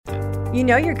You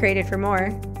know you're created for more.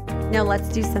 Now let's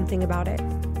do something about it.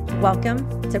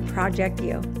 Welcome to Project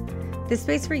You, the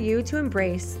space for you to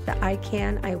embrace the I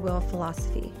can, I will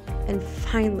philosophy and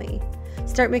finally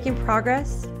start making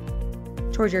progress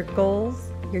towards your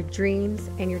goals, your dreams,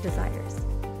 and your desires.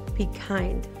 Be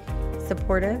kind,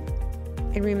 supportive,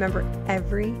 and remember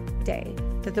every day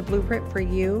that the blueprint for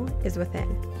you is within.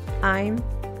 I'm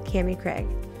Cami Craig.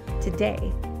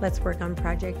 Today, let's work on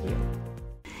Project You.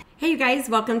 Hey you guys,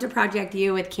 welcome to Project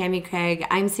You with Cami Craig.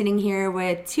 I'm sitting here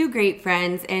with two great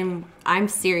friends, and I'm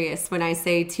serious when I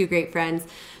say two great friends.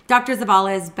 Dr.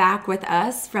 Zavala is back with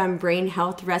us from Brain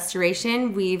Health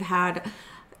Restoration. We've had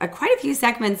quite a few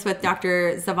segments with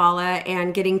Dr. Zavala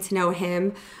and getting to know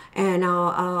him, and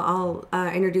I'll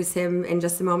introduce him in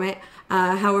just a moment.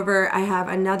 However, I have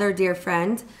another dear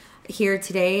friend here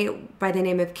today by the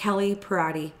name of Kelly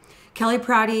Perotti. Kelly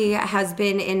Perotti has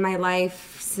been in my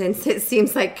life since it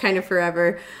seems like kind of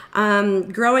forever.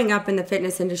 Growing up in the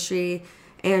fitness industry,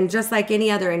 and just like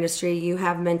any other industry, you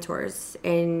have mentors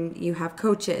and you have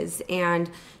coaches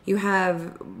and you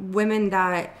have women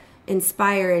that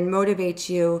inspire and motivate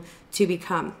you to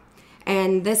become.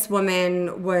 And this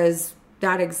woman was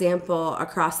that example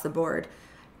across the board.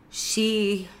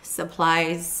 She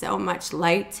supplies so much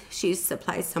light. She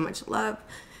supplies so much love.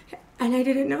 And I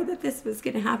didn't know that this was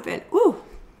going to happen. Ooh.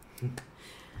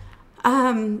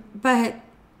 But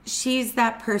she's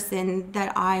that person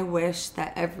that I wish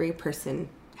that every person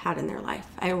had in their life.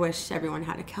 I wish everyone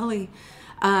had a Kelly,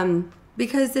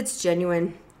 because it's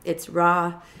genuine, it's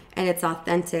raw, and it's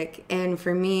authentic. And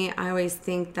for me, I always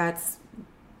think that's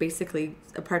basically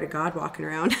a part of God walking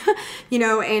around,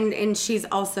 and she's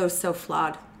also so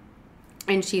flawed,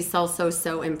 and she's also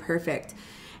so imperfect.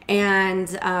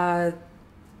 And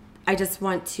I just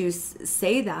want to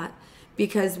say that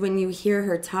because when you hear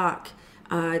her talk,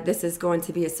 this is going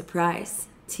to be a surprise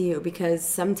to you, because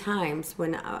sometimes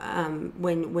when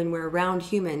we're around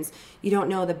humans, you don't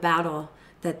know the battle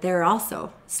that they're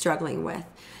also struggling with.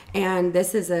 And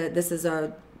this is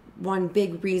a one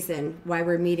big reason why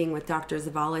we're meeting with Dr.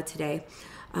 Zavala today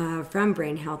from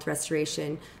Brain Health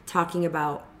Restoration, talking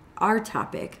about our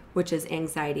topic, which is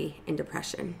anxiety and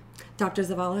depression. Dr.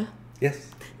 Zavala?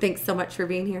 Yes. Thanks so much for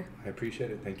being here. I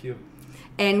appreciate it. Thank you.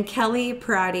 And Kelly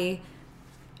Perotti,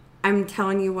 I'm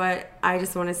telling you what, I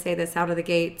just want to say this out of the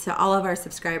gate to all of our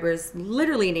subscribers,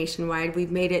 literally nationwide. We've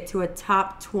made it to a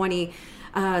top 20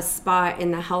 spot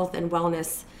in the health and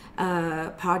wellness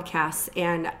podcasts,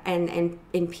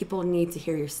 and people need to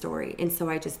hear your story. And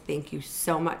so I just thank you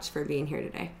so much for being here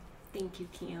today. Thank you,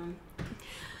 Kim.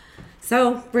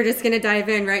 So we're just going to dive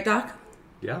in, right, Doc?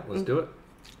 Yeah, let's do it.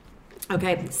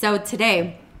 Okay, so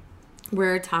today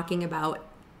we're talking about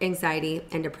anxiety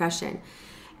and depression.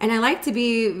 And I like to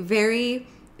be very,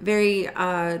 very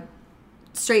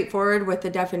straightforward with the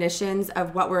definitions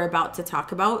of what we're about to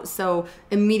talk about. So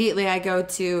immediately I go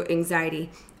to anxiety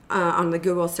on the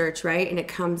Google search, right? And it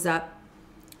comes up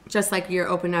just like you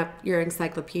open up your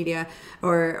encyclopedia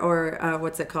or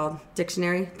what's it called?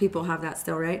 Dictionary. People have that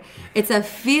still, right? It's a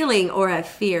feeling or a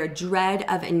fear, dread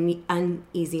of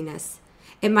uneasiness.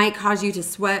 It might cause you to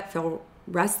sweat, feel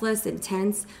restless and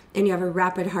tense, and you have a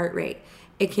rapid heart rate.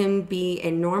 It can be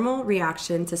a normal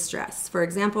reaction to stress. For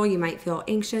example, you might feel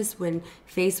anxious when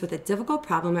faced with a difficult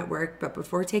problem at work, but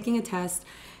before taking a test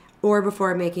or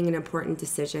before making an important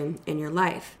decision in your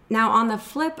life. Now, on the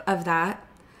flip of that,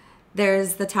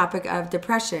 there's the topic of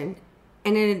depression.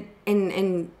 And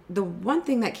the one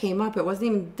thing that came up, it wasn't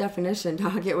even definition,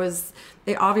 Doc.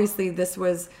 Obviously this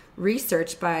was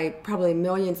researched by probably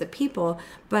millions of people,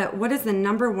 but what is the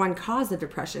number one cause of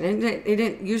depression?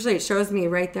 And usually it shows me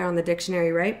right there on the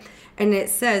dictionary, right? And it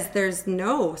says there's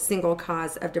no single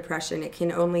cause of depression. It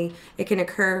can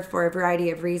occur for a variety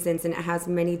of reasons, and it has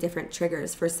many different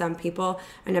triggers. For some people,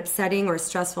 an upsetting or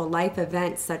stressful life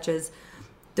event such as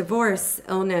divorce,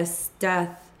 illness,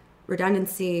 death,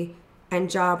 redundancy, and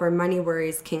job or money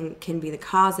worries can be the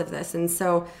cause of this. And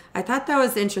so I thought that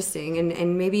was interesting,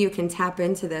 and maybe you can tap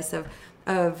into this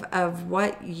of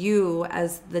what you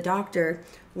as the doctor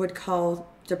would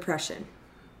call depression.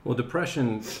 Well,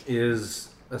 depression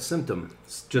is a symptom,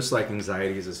 just like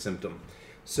anxiety is a symptom.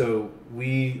 So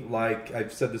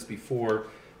I've said this before,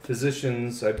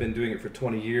 physicians, I've been doing it for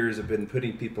 20 years, have been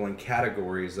putting people in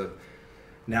categories of,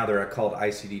 now they're called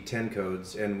ICD-10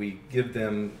 codes, and we give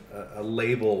them a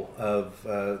label of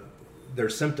their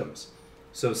symptoms.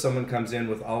 So someone comes in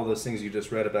with all those things you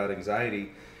just read about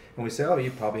anxiety, and we say, oh, you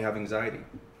probably have anxiety.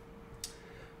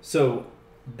 So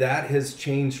that has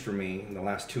changed for me in the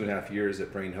last 2.5 years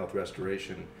at Brain Health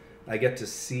Restoration. I get to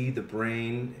see the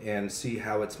brain and see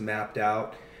how it's mapped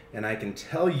out and I can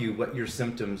tell you what your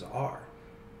symptoms are.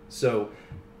 So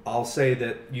I'll say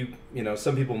that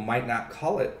some people might not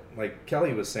call it, like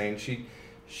Kelly was saying,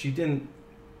 she didn't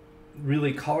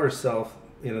really call herself,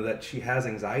 that she has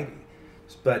anxiety,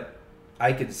 but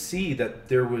I could see that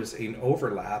there was an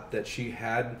overlap, that she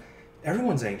had.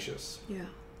 Everyone's anxious. Yeah.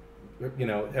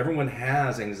 Everyone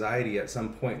has anxiety at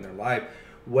some point in their life,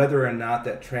 whether or not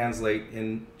that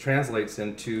translates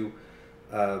into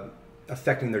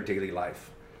affecting their daily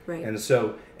life. Right. And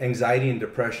so anxiety and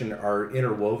depression are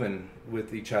interwoven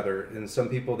with each other. And some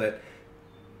people that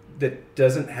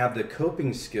doesn't have the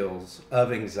coping skills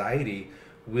of anxiety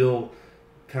will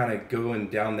kind of go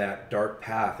down that dark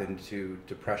path into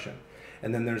depression.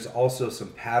 And then there's also some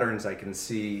patterns I can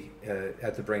see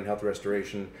at the Brain Health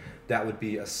Restoration that would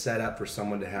be a setup for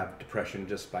someone to have depression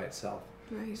just by itself.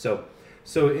 Right.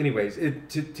 So anyways,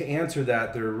 to answer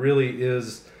that, there really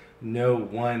is no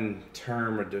one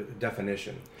term or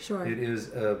definition. Sure. It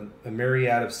is a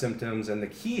myriad of symptoms, and the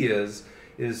key is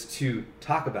to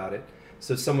talk about it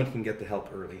so someone can get the help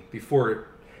early before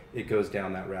it goes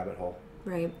down that rabbit hole.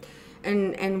 Right.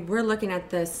 And we're looking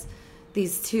at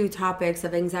these two topics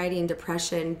of anxiety and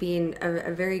depression being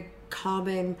a very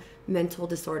common mental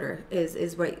disorder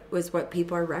is what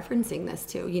people are referencing this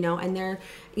to, and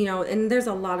and there's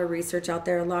a lot of research out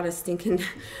there, a lot of stinking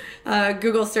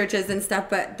Google searches and stuff,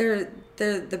 but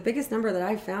the biggest number that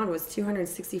I found was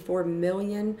 264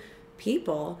 million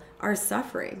people are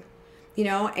suffering,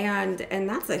 and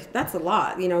that's a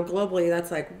lot, globally.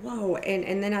 That's like, whoa.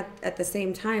 And then at the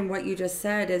same time, what you just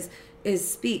said is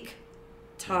speak,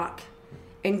 talk,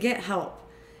 and get help.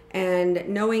 And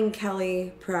knowing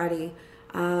Kelly Pirati,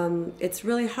 it's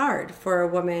really hard for a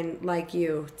woman like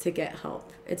you to get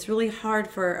help. It's really hard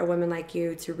for a woman like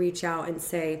you to reach out and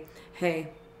say,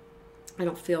 hey, I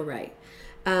don't feel right.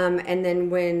 And then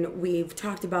when we've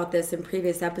talked about this in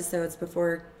previous episodes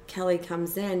before Kelly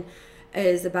comes in,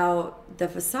 is about the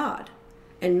facade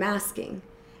and masking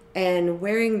and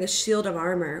wearing the shield of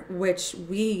armor, which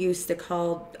we used to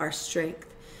call our strength.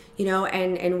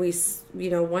 And we,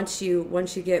 once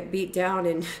you get beat down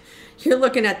and you're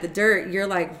looking at the dirt, you're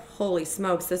like, holy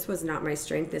smokes, this was not my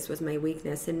strength. This was my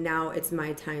weakness. And now it's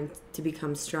my time to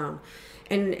become strong.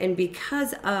 And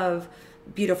because of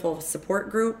beautiful support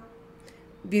group,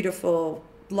 beautiful,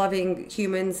 loving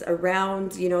humans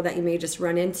around, that you may just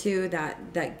run into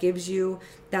that gives you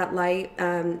that light,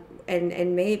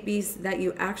 and may it be that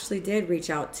you actually did reach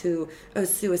out to a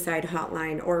suicide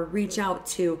hotline, or reach out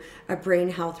to a brain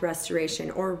health restoration,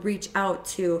 or reach out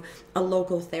to a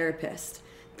local therapist.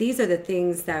 These are the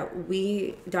things that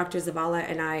we, Dr. Zavala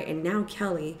and I, and now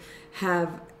Kelly,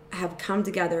 have come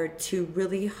together to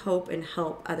really hope and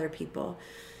help other people.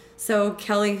 So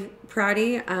Kelly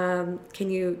Pirati, can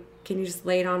you just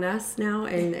lay it on us now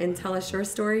and tell us your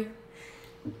story?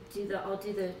 I'll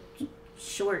do the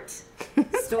short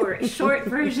story, short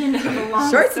version of a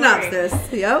long short story.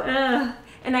 synopsis. Yep.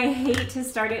 And I hate to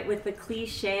start it with the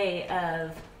cliche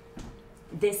of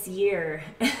this year,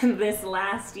 this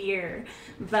last year,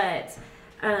 but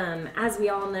as we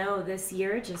all know, this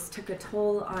year just took a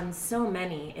toll on so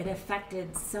many. It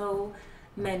affected so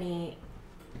many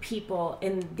people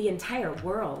in the entire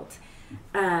world.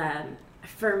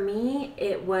 For me,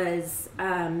 it was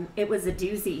a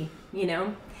doozy.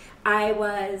 I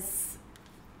was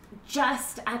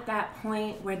just at that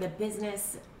point where the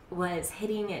business was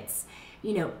hitting its,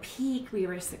 peak. We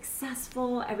were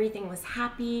successful. Everything was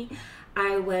happy.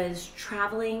 I was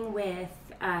traveling with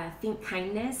Think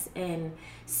Kindness and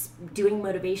doing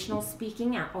motivational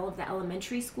speaking at all of the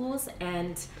elementary schools.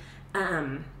 And,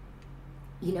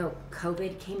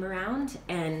 COVID came around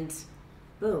and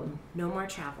boom, no more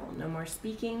travel, no more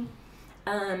speaking.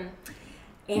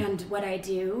 And what I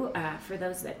do, for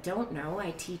those that don't know,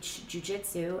 I teach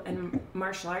jujitsu and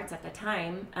martial arts at the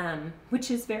time,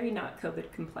 which is very not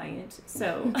COVID compliant.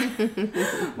 So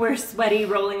we're sweaty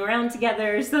rolling around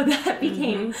together. So that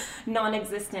became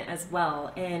non-existent as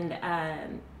well.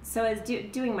 And so as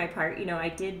doing my part, I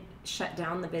did shut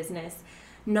down the business,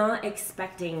 not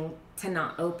expecting to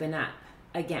not open up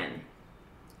again.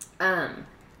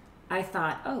 I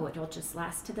thought, it'll just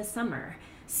last to the summer.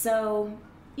 So,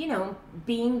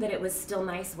 being that it was still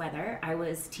nice weather, I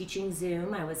was teaching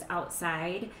Zoom, I was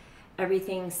outside,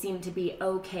 everything seemed to be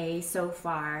okay so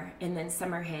far, and then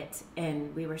summer hit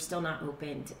and we were still not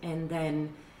opened. And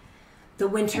then the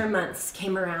winter months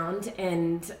came around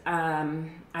and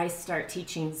I start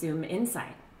teaching Zoom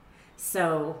inside.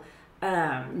 So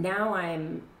now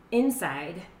I'm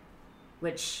inside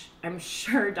which I'm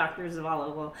sure Dr.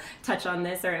 Zavala will touch on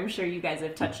this, or I'm sure you guys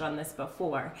have touched on this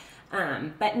before.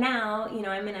 But now, you know,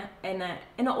 I'm in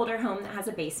an older home that has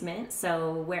a basement.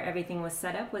 So where everything was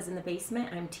set up was in the basement.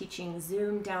 I'm teaching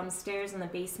Zoom downstairs in the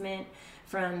basement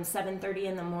from 7:30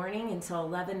 in the morning until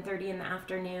 11:30 in the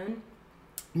afternoon.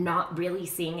 Not really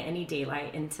seeing any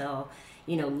daylight until,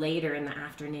 you know, later in the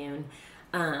afternoon.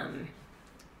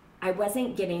 I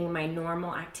wasn't getting my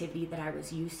normal activity that I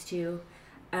was used to.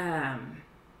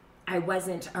 I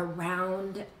wasn't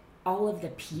around all of the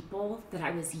people that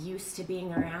I was used to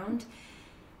being around.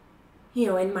 You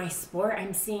know, in my sport,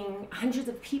 I'm seeing hundreds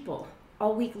of people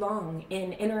all week long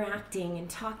and interacting and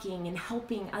talking and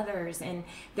helping others. And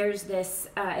there's this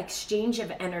exchange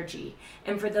of energy.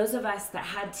 And for those of us that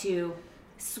had to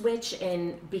switch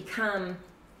and become,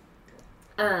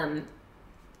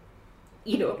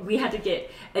 you know, we had to get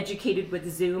educated with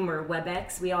Zoom or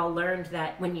WebEx. We all learned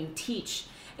that when you teach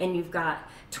and you've got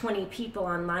 20 people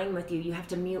online with you, you have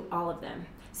to mute all of them.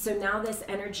 So now this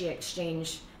energy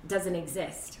exchange doesn't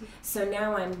exist. So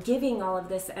now I'm giving all of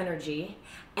this energy,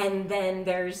 and then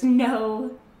there's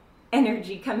no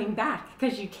energy coming back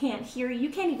because you can't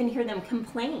even hear them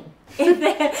complain.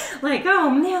 Like, oh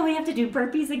man, we have to do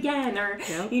burpees again, or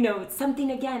yep. You know,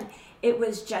 something again. It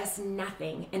was just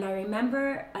nothing. And I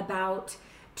remember about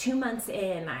 2 months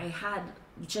in, I had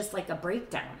just like a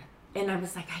breakdown. And I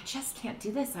was like, I just can't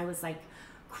do this. I was like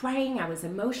crying. I was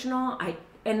emotional.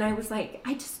 And I was like,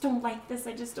 I just don't like this.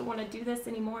 I just don't want to do this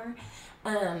anymore.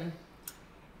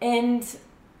 And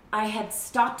I had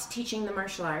stopped teaching the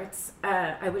martial arts.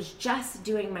 I was just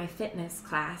doing my fitness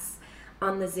class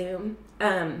on the Zoom.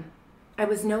 I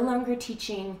was no longer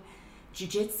teaching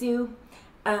jiu-jitsu.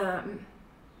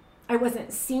 I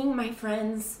wasn't seeing my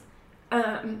friends.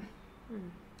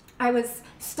 I was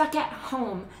stuck at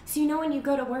home. So you know when you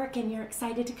go to work and you're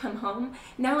excited to come home?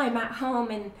 Now I'm at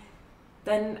home and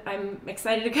then I'm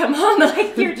excited to come home.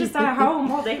 Like, you're just at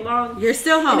home all day long. You're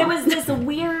still home. And it was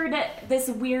this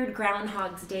weird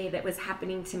Groundhog's Day that was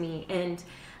happening to me. And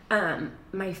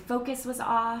my focus was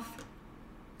off.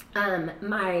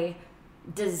 My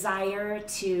desire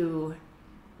to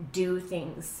do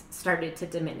things started to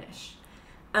diminish.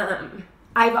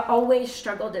 I've always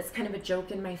struggled. It's kind of a joke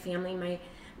in my family.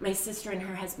 My sister and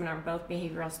her husband are both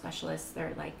behavioral specialists.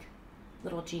 They're like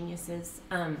little geniuses.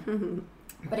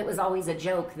 But it was always a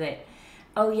joke that,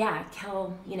 oh yeah,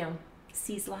 Kel, you know,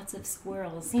 sees lots of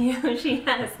squirrels. You know, she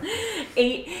has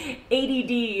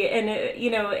ADD. And,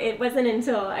 it wasn't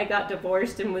until I got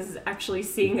divorced and was actually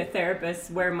seeing a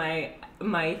therapist where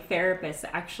my therapist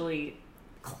actually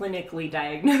clinically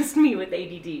diagnosed me with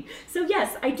ADD. So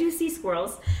yes, I do see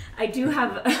squirrels. I do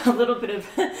have a little bit of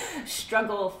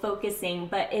struggle focusing,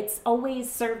 but it's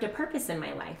always served a purpose in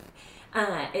my life.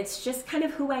 It's just kind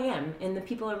of who I am, and the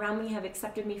people around me have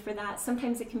accepted me for that.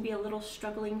 Sometimes it can be a little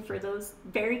struggling for those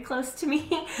very close to me.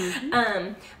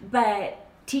 Mm-hmm. But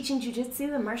teaching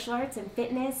jiu-jitsu and martial arts and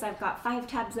fitness, I've got 5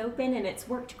 tabs open, and it's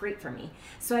worked great for me.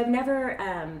 So I've never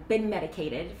been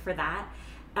medicated for that.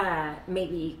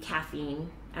 Maybe caffeine,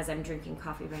 as I'm drinking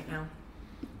coffee right now.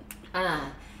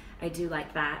 I do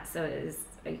like that, so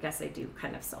I guess I do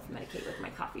kind of self-medicate with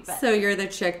my coffee. But. So you're the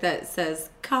chick that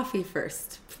says coffee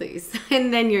first, please,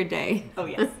 and then your day. Oh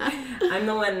yes, I'm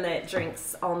the one that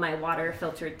drinks all my water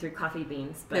filtered through coffee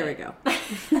beans. But... There we go.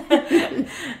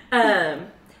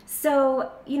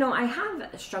 So I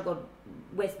have struggled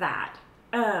with that,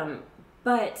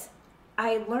 but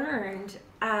I learned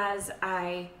as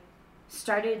I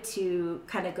started to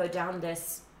kind of go down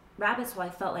this rabbit hole. I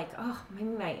felt like, oh, maybe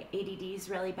my ADD is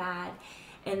really bad.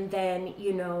 And then,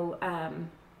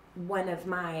 one of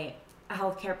my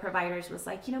healthcare providers was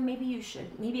like, maybe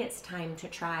it's time to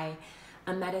try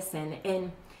a medicine.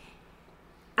 And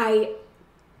I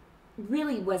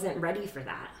really wasn't ready for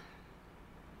that.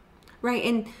 Right.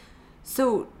 And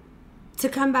so to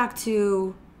come back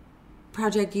to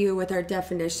Project U with our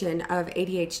definition of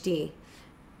ADHD,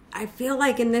 I feel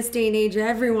like in this day and age,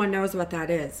 everyone knows what that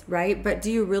is, right? But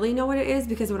do you really know what it is?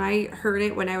 Because when I heard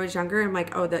it when I was younger, I'm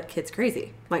like, oh, that kid's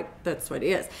crazy. Like, that's what it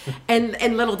is.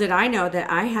 And little did I know that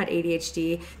I had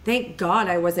ADHD. Thank God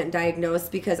I wasn't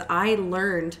diagnosed, because I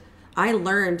learned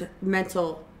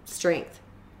mental strength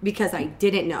because I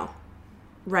didn't know,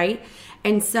 right?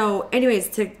 And so anyways,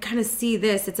 to kind of see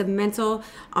this, it's a mental,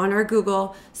 on our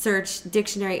Google search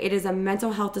dictionary, it is a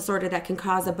mental health disorder that can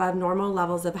cause above normal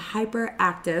levels of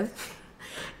hyperactive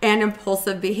and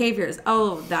impulsive behaviors.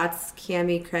 Oh, that's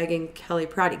Cami, Craig, and Kelly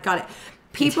Prouty. Got it.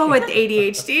 People with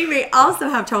ADHD may also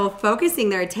have trouble focusing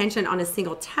their attention on a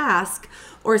single task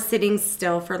or sitting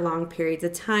still for long periods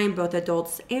of time. Both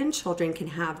adults and children can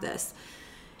have this.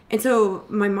 And so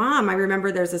my mom, I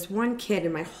remember there's this one kid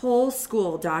in my whole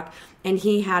school, Doc, and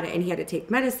he had it, and he had to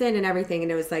take medicine and everything,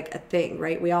 and it was like a thing,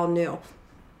 right? We all knew.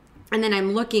 And then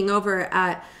I'm looking over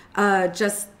at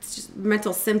just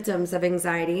mental symptoms of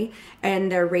anxiety, and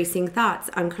they're racing thoughts,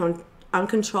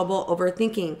 uncontrollable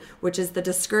overthinking, which is the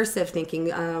discursive thinking.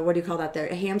 What do you call that?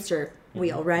 The hamster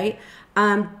wheel, right?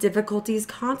 Difficulties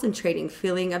concentrating,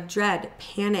 feeling of dread,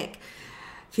 panic,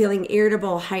 feeling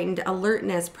irritable, heightened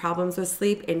alertness, problems with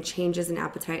sleep, and changes in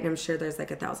appetite. And I'm sure there's like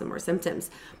 1,000 more symptoms.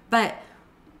 But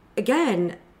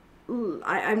again,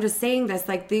 I'm just saying this,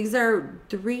 like, these are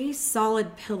 3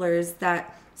 solid pillars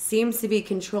that seems to be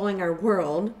controlling our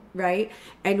world, right?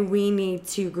 And we need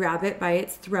to grab it by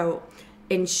its throat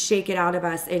and shake it out of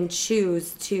us and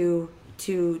choose to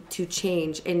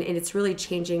change. And it's really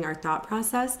changing our thought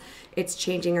process. It's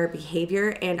changing our behavior.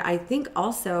 And I think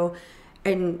also,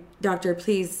 and Doctor,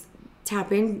 please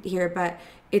tap in here, but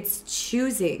it's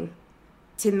choosing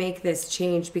to make this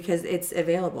change because it's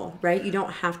available, right? You don't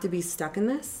have to be stuck in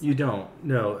this. You don't.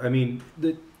 No. I mean,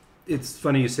 it's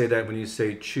funny you say that when you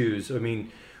say choose. I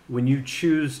mean, when you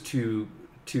choose to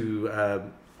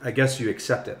I guess you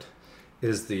accept it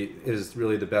is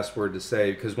really the best word to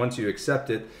say, because once you accept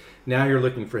it, now you're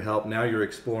looking for help. Now you're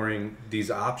exploring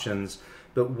these options.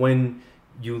 But when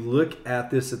you look at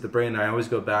this at the brain, I always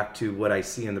go back to what I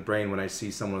see in the brain when I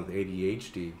see someone with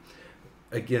ADHD.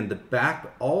 Again,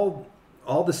 all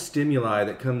the stimuli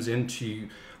that comes into you,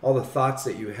 all the thoughts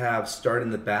that you have start in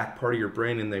the back part of your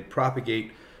brain, and they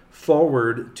propagate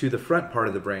forward to the front part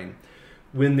of the brain.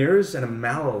 When there's an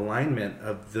malalignment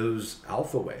of those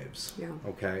alpha waves,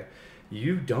 okay,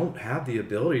 you don't have the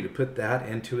ability to put that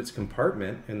into its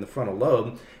compartment in the frontal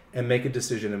lobe and make a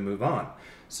decision and move on.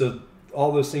 So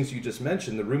all those things you just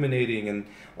mentioned, the ruminating and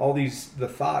all the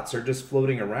thoughts are just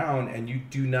floating around, and you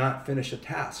do not finish a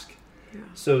task. Yeah.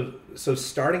 So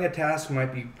starting a task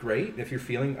might be great if you're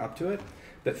feeling up to it,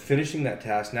 but finishing that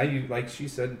task, now you, like she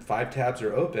said, 5 tabs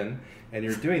are open and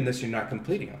you're doing this, you're not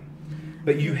completing them.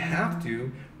 But you have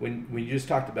to, when you just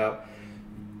talked about,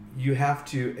 you have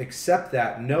to accept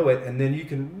that, know it, and then you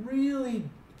can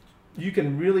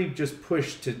really just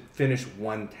push to finish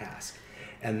one task.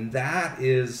 And that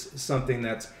is something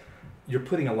you're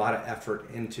putting a lot of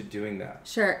effort into doing that.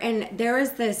 Sure. And there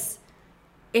is this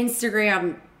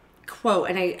Instagram quote,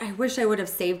 and I wish I would have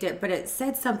saved it, but it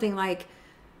said something like,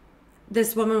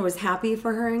 this woman was happy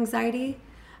for her anxiety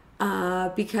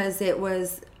because it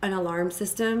was an alarm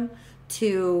system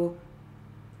to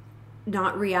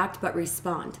not react but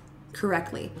respond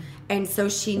correctly. And so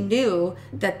she knew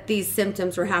that these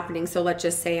symptoms were happening. So let's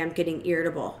just say I'm getting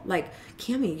irritable. Like,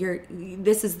 Cami,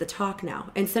 this is the talk now.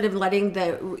 Instead of letting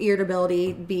the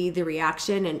irritability be the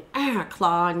reaction and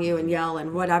claw on you and yell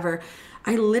and whatever,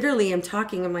 I literally am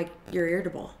talking. I'm like, you're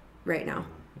irritable right now.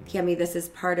 Cami, this is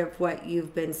part of what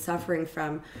you've been suffering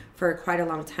from for quite a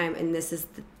long time. And this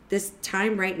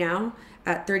time right now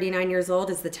at 39 years old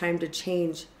is the time to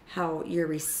change how you're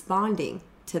responding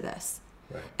to this.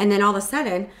 Right. And then all of a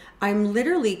sudden, I'm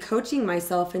literally coaching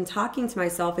myself and talking to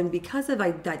myself. And because of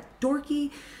that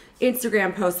dorky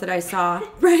Instagram post that I saw,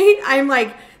 right? I'm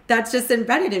like, that's just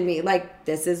embedded in me. Like,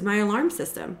 this is my alarm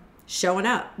system showing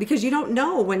up, because you don't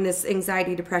know when this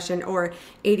anxiety, depression, or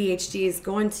ADHD is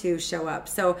going to show up.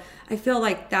 So I feel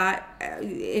like that,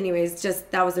 anyways,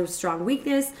 just that was a strong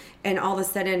weakness. And all of a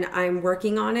sudden I'm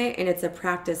working on it, and it's a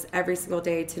practice every single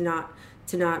day to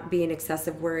not be in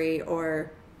excessive worry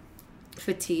or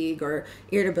fatigue or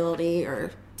irritability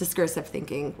or discursive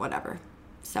thinking, whatever.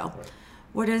 So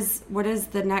what is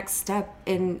the next step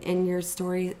in your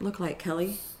story look like,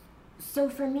 Kelly? So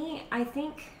for me, I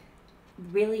think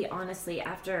really honestly,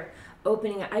 after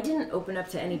opening, I didn't open up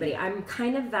to anybody. I'm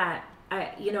kind of that,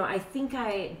 I think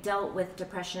I dealt with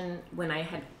depression when I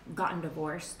had gotten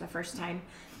divorced the first time.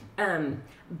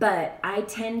 But I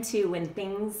tend to, when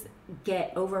things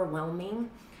get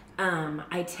overwhelming,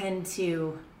 I tend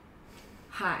to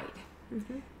hide.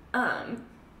 Mm-hmm.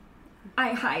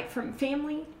 I hide from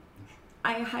family.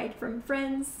 I hide from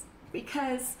friends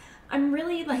because I'm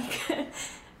really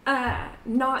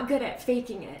not good at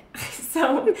faking it.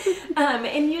 So,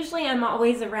 and usually I'm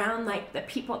always around the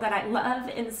people that I love.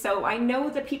 And so I know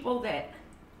the people that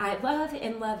I love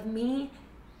and love me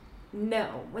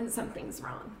know when something's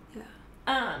wrong.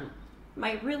 Yeah.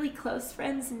 My really close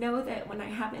friends know that when I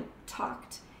haven't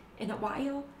talked in a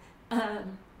while,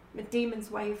 Damon's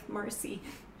wife, Marcy,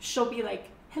 she'll be like,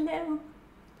 hello,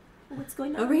 what's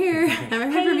going on? Over here. I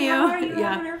haven't heard from you. How are you? Yeah.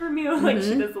 I haven't heard from you. Mm-hmm.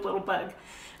 She does a little bug.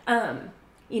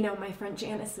 My friend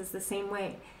Janice is the same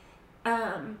way.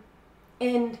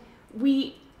 And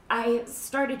I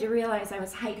started to realize I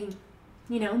was hiding,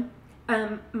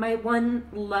 My one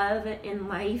love in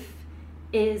life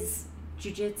is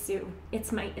jujitsu.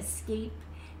 It's my escape.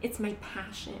 It's my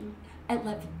passion. I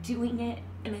love doing it,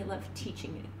 and I love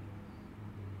teaching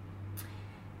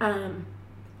it.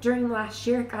 During last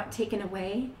year, it got taken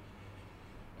away.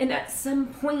 And at some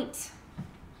point,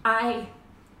 I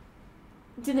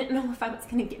didn't know if I was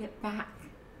going to get it back.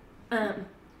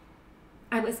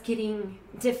 I was getting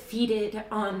defeated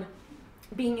on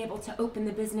being able to open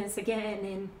the business again,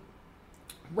 and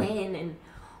when and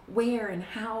where and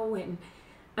how,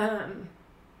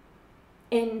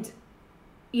 and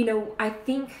you know, I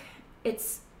think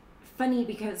it's funny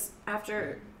because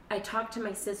after I talked to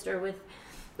my sister with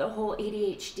the whole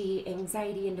ADHD,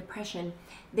 anxiety, and depression,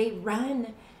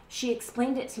 she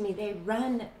explained it to me, they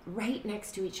run right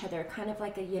next to each other, kind of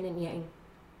like a yin and yang.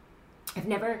 I've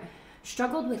never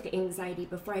struggled with anxiety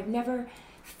before. I've never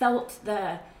felt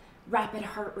the rapid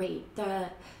heart rate, the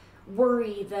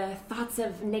worry, the thoughts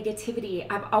of negativity.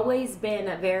 I've always been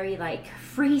a very like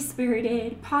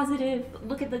free-spirited, positive,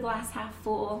 look at the glass half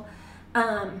full,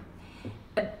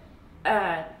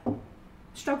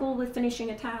 struggle with finishing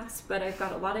a task, but I've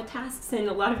got a lot of tasks and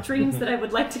a lot of dreams that I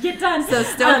would like to get done. So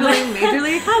still feeling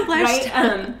majorly accomplished.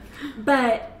 Right?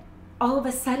 But all of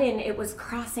a sudden it was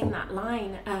crossing that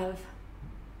line of,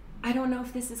 I don't know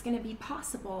if this is going to be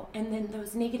possible. And then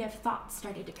those negative thoughts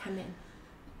started to come in.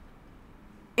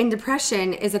 And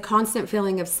depression is a constant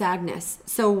feeling of sadness.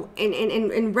 So,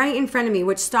 and right in front of me,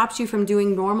 which stops you from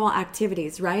doing normal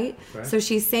activities, right? So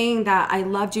she's saying that I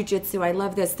love jujitsu, I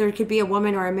love this. There could be a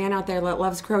woman or a man out there that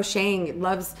loves crocheting,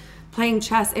 loves playing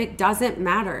chess. It doesn't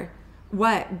matter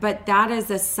what, but that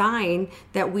is a sign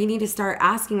that we need to start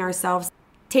asking ourselves,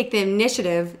 take the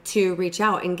initiative to reach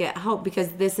out and get help, because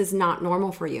this is not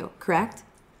normal for you, correct?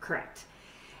 Correct.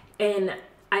 And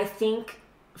I think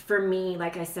for me,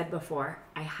 like I said before,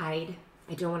 I hide.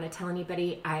 I don't want to tell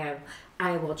anybody. I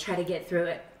will try to get through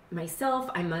it myself.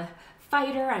 I'm a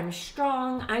fighter. I'm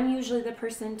strong. I'm usually the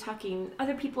person talking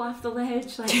other people off the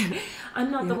ledge. Like,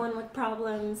 I'm not the one with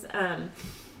problems.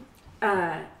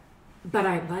 But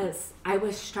I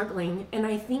was struggling, and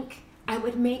I think I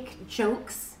would make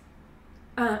jokes.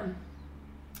 You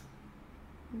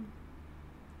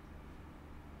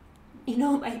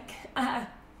know, like,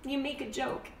 you make a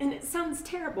joke and it sounds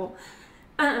terrible.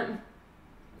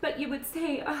 But you would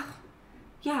say, oh,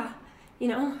 yeah, you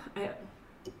know, I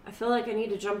feel like I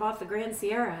need to jump off the Grand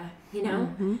Sierra, you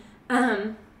know?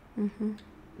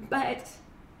 But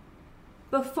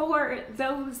before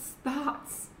those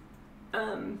thoughts,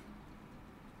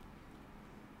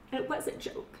 it was a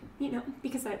joke, you know,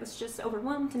 because I was just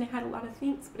overwhelmed and I had a lot of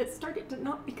things, but it started to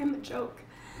not become a joke.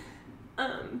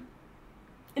 And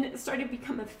it started to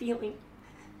become a feeling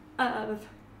of,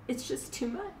 it's just too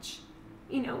much,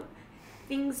 you know,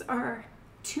 things are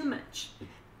too much.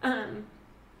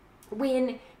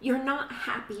 When you're not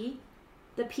happy,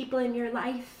 the people in your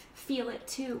life feel it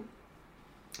too.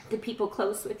 The people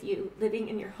close with you, living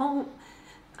in your home.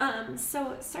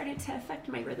 So it started to affect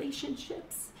my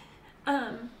relationships.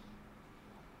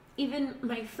 Even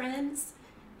my friends,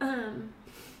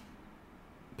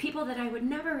 people that I would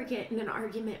never get in an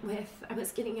argument with, I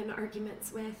was getting in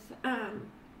arguments with.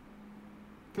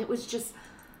 It was just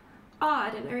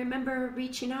odd, and I remember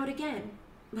reaching out again,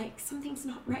 like, something's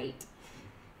not right.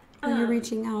 You're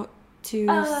reaching out to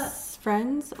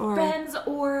friends or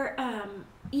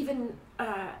even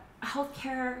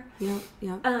healthcare. Yep.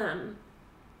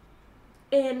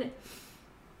 And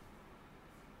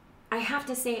I have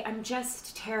to say, I'm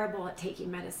just terrible at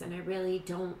taking medicine. I really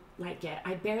don't like it.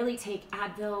 I barely take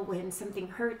Advil when something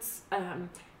hurts,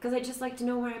 because I just like to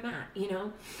know where I'm at, you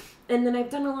know? And then I've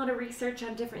done a lot of research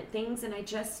on different things, and I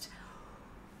just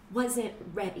wasn't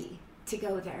ready to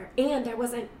go there. And I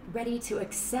wasn't ready to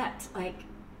accept, like,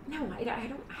 no, I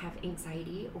don't have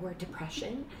anxiety or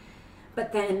depression.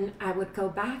 But then I would go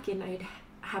back and I'd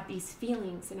have these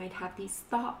feelings and I'd have these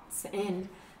thoughts and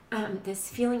this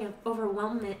feeling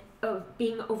of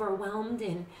being overwhelmed.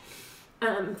 And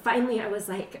finally I was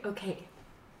like, okay,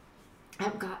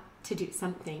 I've got to do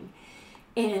something.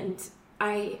 And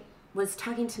I was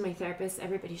talking to my therapist.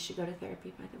 Everybody should go to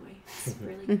therapy, by the way. It's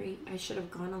really great. I should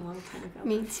have gone a long time ago.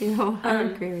 Me too. I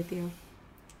agree with you.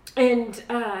 And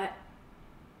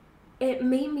it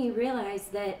made me realize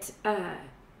that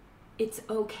it's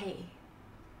okay.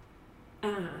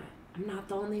 I'm not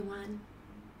the only one.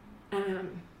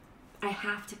 I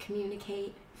have to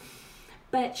communicate.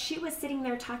 But she was sitting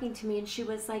there talking to me, and she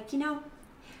was like, you know,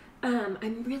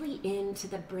 I'm really into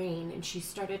the brain. And she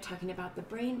started talking about the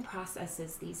brain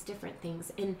processes these different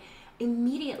things. And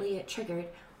immediately it triggered,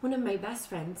 one of my best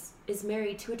friends is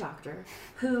married to a doctor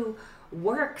who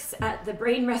works at the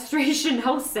Brain Restoration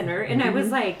Health Center. And I was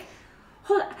like,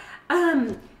 hold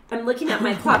on. I'm looking at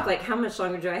my clock, like, how much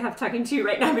longer do I have talking to you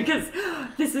right now? Because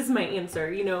this is my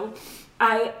answer, you know?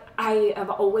 I have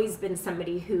always been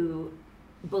somebody who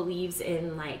believes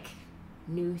in, like,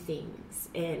 new things.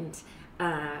 And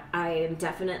I am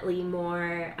definitely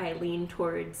I lean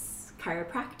towards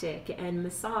chiropractic and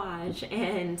massage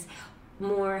and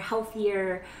more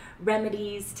healthier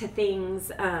remedies to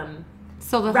things.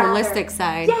 So the holistic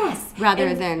side. Yes.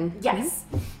 Rather than. Yes.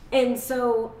 And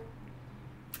so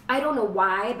I don't know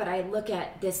why, but I look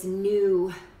at this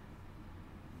new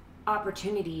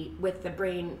opportunity with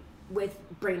Brain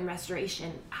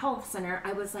Restoration Health Center.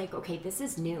 I was like, okay, this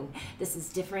is new. This is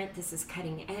different. This is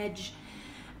cutting edge.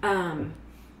 I'm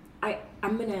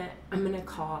gonna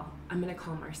call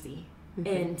Marcy.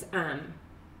 And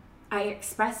I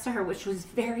expressed to her, which was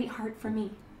very hard for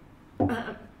me,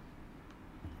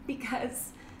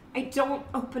 because I don't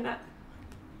open up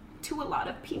to a lot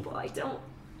of people. I don't.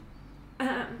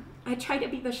 I try to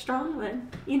be the strong one,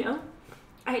 you know.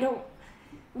 I don't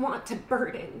want to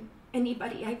burden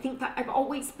anybody. I think that I've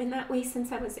always been that way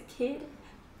since I was a kid.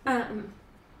 And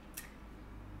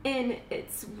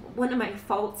it's one of my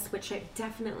faults, which I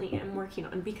definitely am working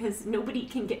on, because nobody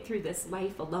can get through this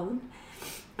life alone.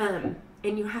 And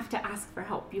you have to ask for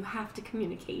help. You have to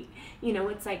communicate. You know,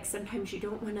 it's like sometimes you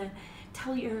don't want to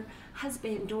tell your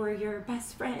husband or your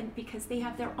best friend because they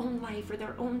have their own life or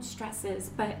their own stresses.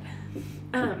 But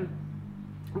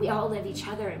we all love each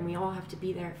other, and we all have to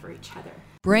be there for each other.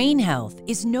 Brain health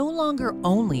is no longer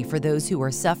only for those who are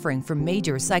suffering from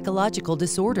major psychological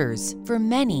disorders. For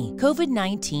many,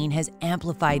 COVID-19 has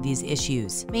amplified these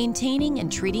issues. Maintaining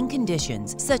and treating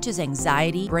conditions such as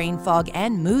anxiety, brain fog,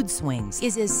 and mood swings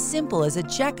is as simple as a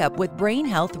checkup with Brain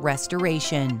Health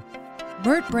Restoration.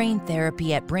 Mert Brain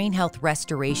Therapy at Brain Health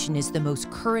Restoration is the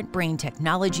most current brain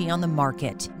technology on the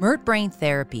market. Mert Brain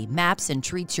Therapy maps and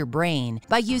treats your brain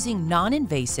by using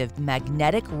non-invasive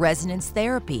magnetic resonance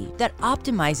therapy that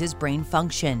optimizes brain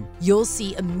function. You'll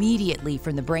see immediately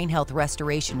from the Brain Health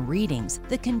Restoration readings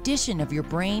the condition of your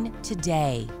brain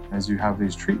today. As you have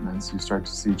these treatments, you start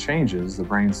to see changes. The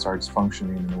brain starts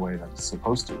functioning in the way that it's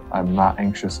supposed to. I'm not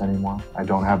anxious anymore. I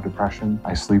don't have depression.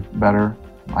 I sleep better.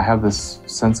 I have this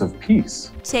sense of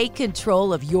peace. Take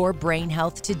control of your brain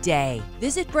health today.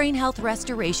 Visit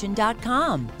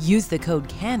brainhealthrestoration.com. Use the code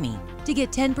CAMI to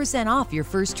get 10% off your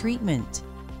first treatment.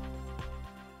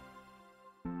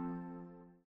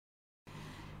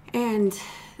 And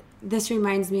this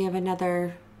reminds me of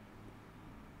another,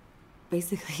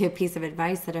 basically a piece of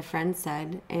advice that a friend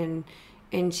said. And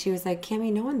she was like,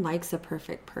 Cami, no one likes a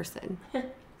perfect person.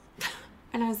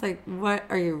 And I was like, what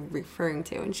are you referring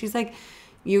to? And she's like,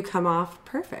 you come off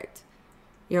perfect.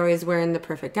 You're always wearing the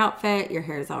perfect outfit. Your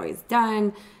hair is always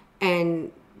done.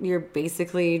 And you're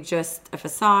basically just a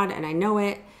facade, and I know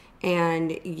it.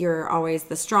 And you're always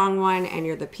the strong one, and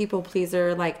you're the people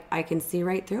pleaser. Like, I can see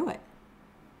right through it.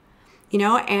 You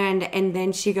know, and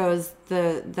then she goes,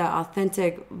 the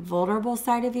authentic, vulnerable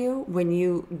side of you, when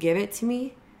you give it to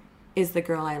me, is the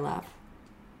girl I love.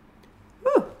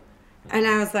 Woo. And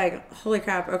I was like, holy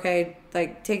crap, okay,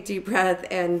 like, take deep breath.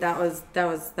 And that was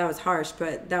harsh,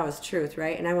 but that was truth,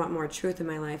 right? And I want more truth in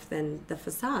my life than the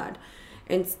facade.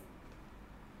 And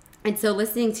so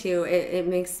listening to it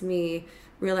makes me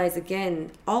realize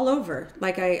again, all over,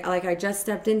 like I just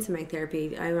stepped into my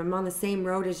therapy. I'm on the same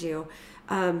road as you,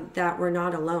 that we're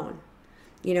not alone.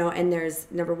 You know, and there's,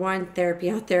 number one,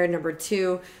 therapy out there. Number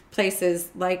two,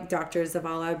 places like Dr.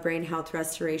 Zavala, Brain Health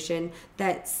Restoration,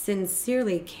 that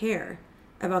sincerely care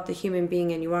about the human being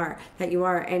that you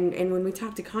are. And when we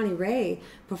talked to Connie Ray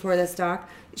before this doc,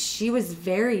 she was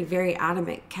very, very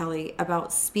adamant, Kelly,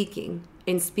 about speaking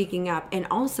and speaking up, and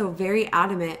also very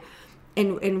adamant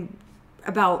and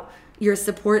about your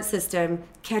support system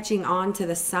catching on to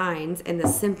the signs and the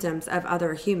symptoms of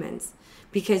other humans.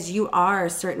 Because you are a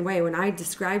certain way. When I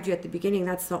described you at the beginning,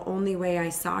 that's the only way I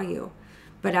saw you.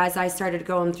 But as I started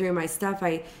going through my stuff,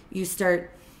 you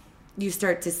start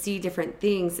to see different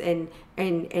things, and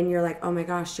you're like, oh my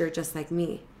gosh, you're just like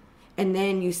me. And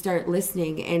then you start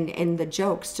listening, and the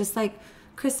jokes, just like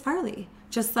Chris Farley,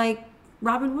 just like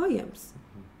Robin Williams.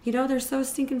 You know, they're so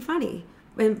stinking funny.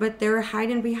 But they were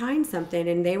hiding behind something,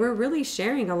 and they were really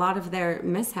sharing a lot of their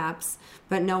mishaps,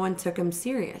 but no one took them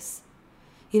serious.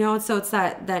 You know, so it's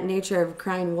that nature of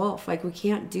crying wolf. Like, we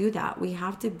can't do that. We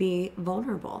have to be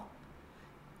vulnerable.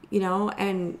 You know,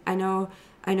 and I know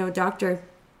Doctor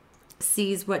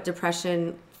sees what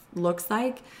depression looks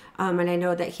like, and I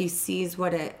know that he sees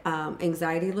what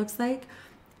anxiety looks like.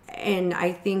 And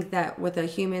I think that with a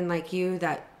human like you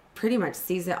that pretty much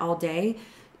sees it all day,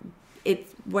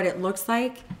 it's what it looks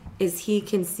like is he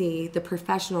can see the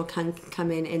professional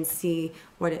come in and see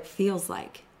what it feels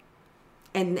like.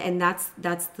 And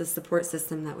that's the support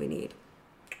system that we need.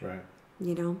 Right.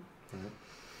 You know? Right.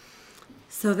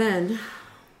 So then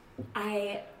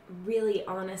I really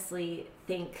honestly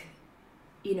think,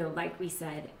 you know, like we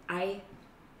said,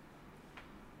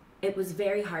 it was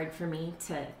very hard for me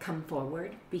to come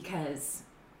forward because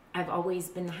I've always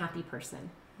been a happy person.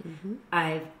 Mm-hmm.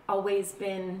 I've always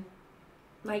been,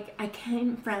 like, I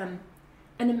came from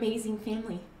an amazing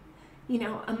family. You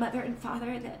know, a mother and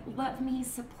father that loved me,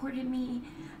 supported me.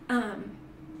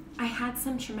 I had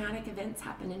some traumatic events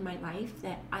happen in my life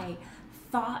that I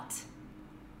thought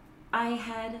I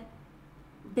had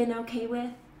been okay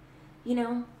with, you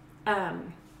know.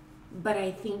 But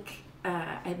I think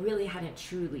I really hadn't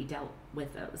truly dealt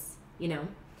with those, you know.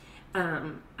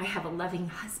 I have a loving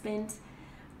husband,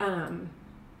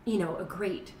 you know, a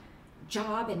great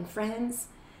job and friends.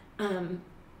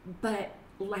 But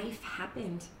life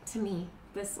happened to me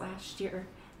this last year,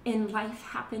 and life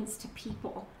happens to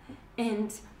people.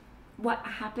 And what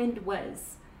happened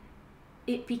was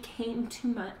it became too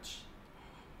much.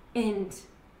 And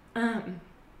I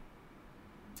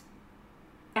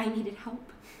needed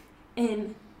help.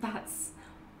 And that's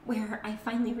where I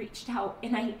finally reached out.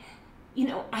 And I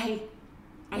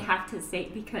have to say,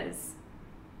 because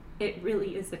it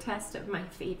really is a test of my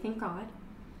faith in God.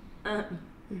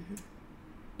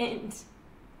 And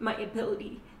my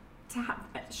ability to have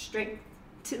that strength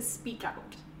to speak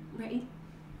out, right?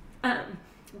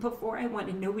 Before I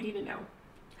wanted nobody to know.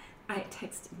 I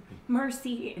texted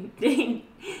Mercy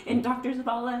and Dr.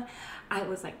 Zavala. I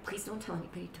was like, please don't tell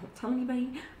anybody. Don't tell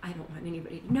anybody. I don't want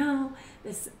anybody to know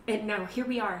this. And now here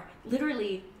we are,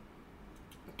 literally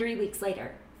 3 weeks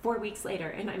later, 4 weeks later,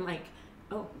 and I'm like,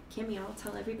 oh, Kimmy, I'll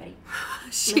tell everybody.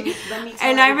 Let me tell and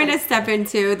everybody. I'm going to step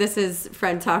into, this is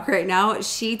friend talk right now.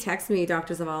 She texted me,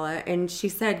 Dr. Zavala, and she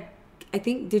said, I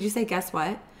think, did you say guess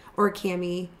what? Or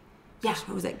Cammie, Yeah.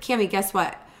 what was it? Cammie, guess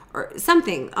what? Or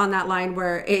something on that line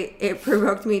where it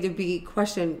provoked me to be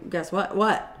questioned, guess what?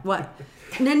 What?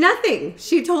 No, nothing.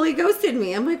 She totally ghosted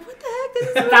me. I'm like, what the heck?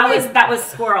 This is That was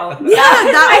squirrel. Yeah,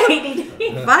 that I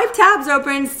hated 5 tabs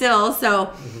open still.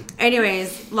 So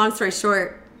anyways, long story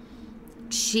short,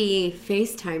 she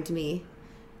FaceTimed me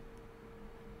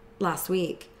last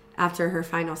week after her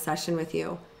final session with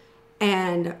you.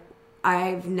 And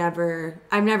I've never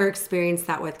experienced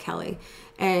that with Kelly.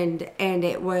 And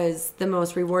it was the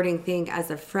most rewarding thing as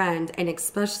a friend. And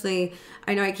especially,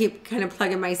 I know I keep kind of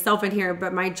plugging myself in here,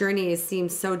 but my journey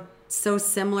seems so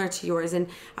similar to yours. And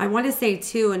I want to say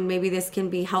too, and maybe this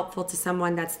can be helpful to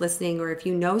someone that's listening, or if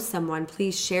you know someone,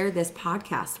 please share this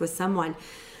podcast with someone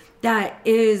that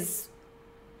is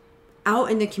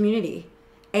out in the community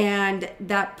and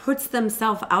that puts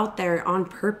themselves out there on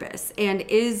purpose and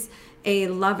is a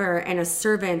lover and a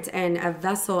servant and a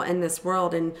vessel in this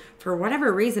world. And for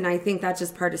whatever reason, I think that's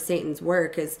just part of Satan's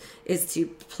work is to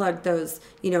plug those,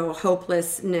 you know,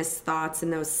 hopelessness thoughts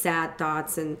and those sad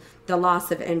thoughts and the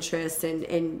loss of interest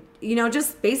and you know,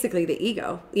 just basically the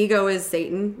ego. Ego is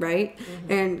Satan, right?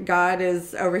 Mm-hmm. And God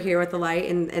is over here with the light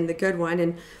and the good one.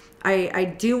 And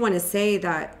I do want to say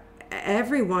that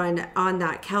everyone on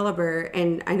that caliber,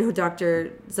 and I know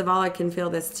Dr. Zavala can feel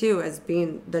this too as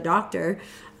being the doctor,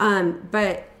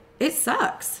 but it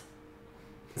sucks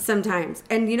sometimes.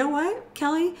 And you know what,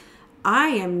 Kelly?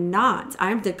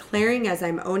 I'm declaring as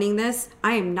I'm owning this,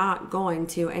 I am not going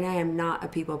to, and I am not a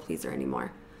people pleaser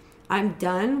anymore. I'm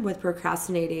done with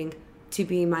procrastinating to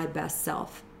be my best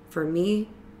self for me,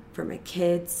 for my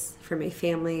kids, for my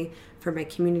family, for my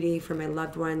community, for my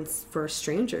loved ones, for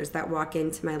strangers that walk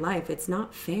into my life. It's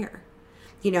not fair,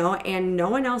 you know, and no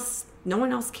one else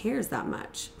cares that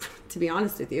much, to be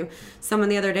honest with you. Someone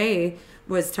the other day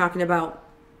was talking about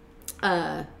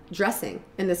dressing,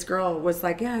 and this girl was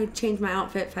like, yeah, I changed my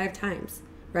outfit 5 times,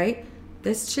 right?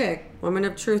 This chick, woman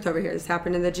of truth over here, this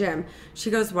happened in the gym. She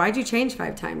goes, why'd you change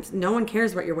 5 times? No one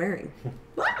cares what you're wearing.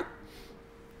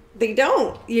 They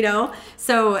don't, you know?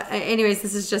 So anyways,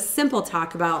 this is just simple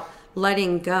talk about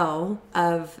letting go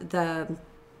of the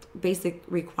basic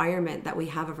requirement that we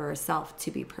have of ourselves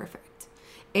to be perfect,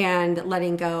 and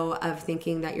letting go of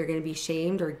thinking that you're going to be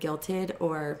shamed or guilted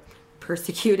or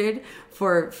persecuted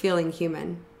for feeling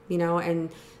human, you know? And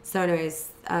so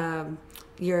anyways,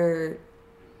 your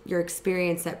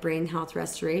experience at Brain Health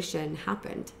Restoration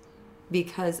happened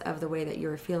because of the way that you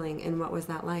were feeling. And what was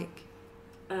that like?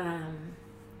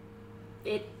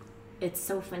 It's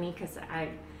so funny because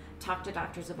talk to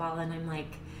Dr. Zavala, and I'm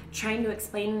like trying to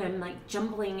explain, and I'm like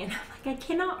jumbling, and I'm like, I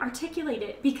cannot articulate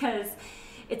it because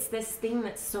it's this thing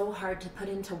that's so hard to put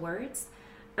into words,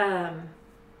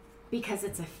 because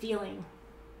it's a feeling.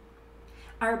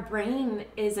 Our brain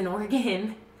is an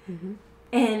organ,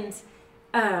 and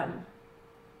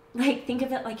like, think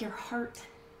of it like your heart.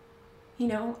 You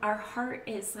know, our heart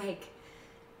is like,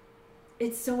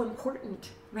 it's so important,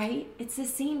 right? It's the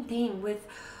same thing with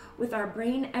our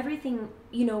brain. Everything,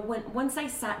 you know, once I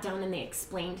sat down and they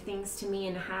explained things to me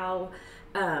and how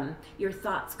your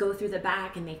thoughts go through the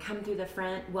back and they come through the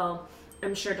front. Well,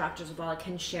 I'm sure Dr. Zavala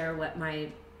can share what my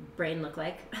brain looked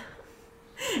like.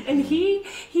 And he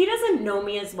doesn't know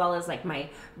me as well as like my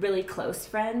really close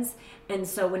friends. And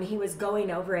so when he was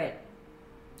going over it,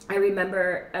 I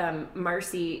remember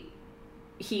Marcy,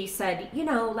 he said, you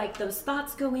know, like those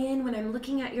thoughts go in when I'm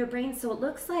looking at your brain. So it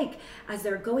looks like as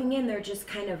they're going in, they're just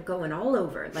kind of going all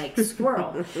over like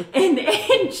squirrel.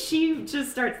 and she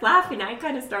just starts laughing. I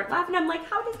kind of start laughing. I'm like,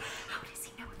 how does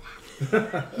he know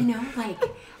that? You know, like,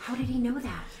 how did he know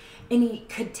that? And he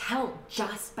could tell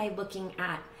just by looking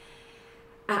at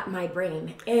my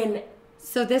brain. And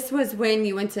so this was when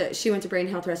she went to Brain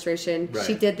Health Restoration. Right.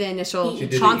 She did the initial She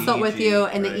did consult the with EEG, you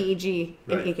and right. the EEG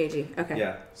and Right. EKG. Okay.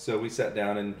 Yeah. So we sat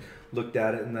down and looked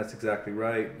at it, and that's exactly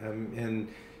right. And,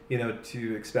 you know,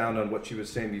 to expound on what she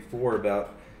was saying before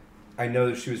about, I know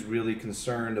that she was really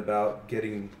concerned about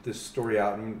getting this story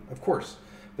out. And of course,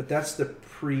 but that's the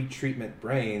pre-treatment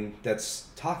brain that's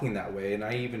talking that way. And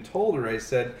I even told her, I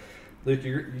said, look,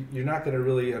 you're not going to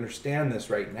really understand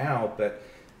this right now, but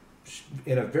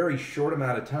in a very short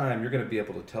amount of time, you're going to be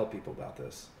able to tell people about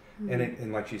this. Mm-hmm.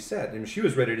 And like she said, I mean, she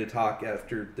was ready to talk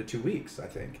after the 2 weeks, I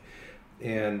think.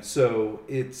 And so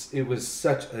it was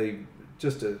such a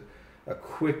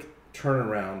quick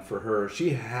turnaround for her. She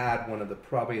had one of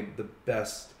probably the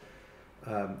best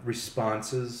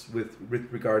responses with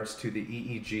regards to the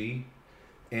EEG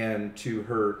and to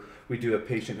her. We do a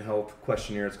patient health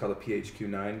questionnaire. It's called a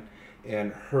PHQ-9,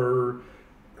 and her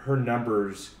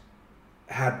numbers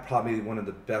had probably one of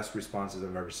the best responses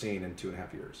I've ever seen in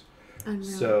 2.5 years. Unreal.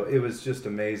 So it was just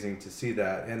amazing to see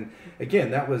that. And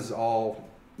again, that was all,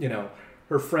 you know,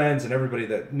 her friends and everybody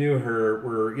that knew her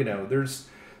were, you know, there's,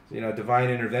 you know, divine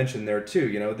intervention there too.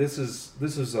 You know, this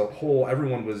is a whole,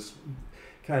 everyone was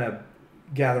kind of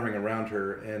gathering around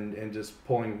her and just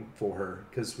pulling for her,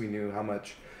 because we knew how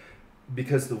much,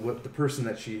 because the person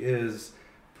that she is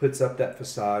puts up that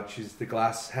facade. She's the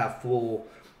glass half full.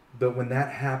 But when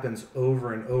that happens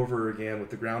over and over again with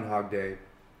the Groundhog Day,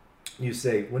 you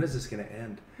say, when is this going to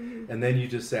end? Mm-hmm. And then you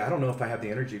just say, I don't know if I have the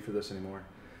energy for this anymore.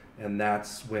 And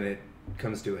that's when it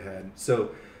comes to a head.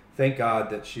 So thank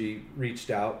God that she reached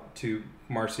out to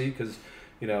Marcy, because,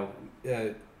 you know,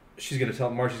 Marcy's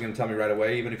going to tell me right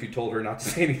away, even if you told her not to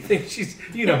say anything.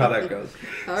 You know how that goes.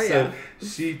 Oh, so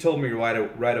she told me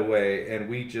right away, and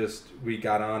we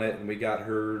got on it, and we got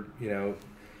her, you know,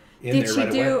 Did she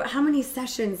do, how many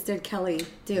sessions did Kelly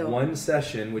do? 1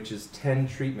 session, which is 10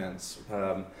 treatments.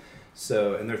 And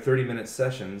they're 30-minute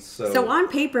sessions. So on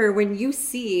paper, when you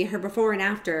see her before and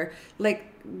after, like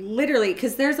literally,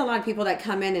 because there's a lot of people that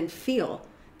come in and feel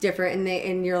different,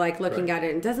 and you're like looking at it,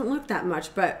 and it doesn't look that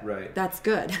much, but that's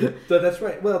good. That's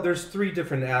right. Well, there's 3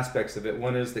 different aspects of it.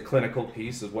 One is the clinical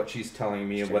piece, is what she's telling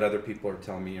me and what other people are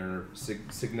telling me, or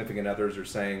significant others are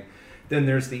saying. Then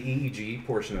there's the EEG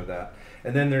portion of that.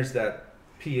 And then there's that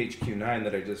PHQ-9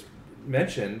 that I just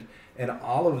mentioned. And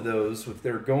all of those, if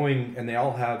they're going and they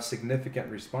all have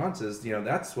significant responses, you know,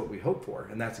 that's what we hope for.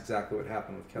 And that's exactly what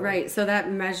happened with Kelly. Right. So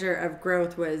that measure of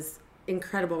growth was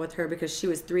incredible with her, because she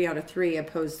was 3 out of 3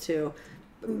 opposed to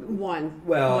 1.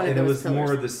 Well, and it was pillars.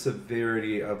 more the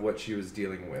severity of what she was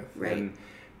dealing with. Right. And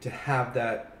to have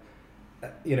that,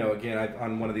 you know, again,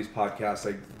 on one of these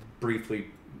podcasts, I briefly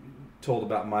told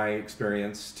about my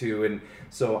experience too, and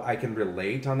so I can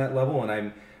relate on that level,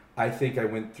 and I think I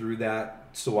went through that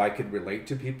so I could relate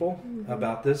to people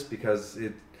about this, because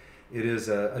it is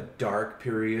a dark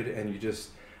period, and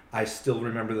I still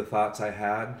remember the thoughts I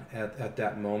had at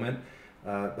that moment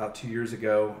about 2 years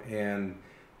ago, and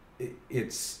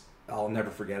I'll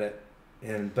never forget it.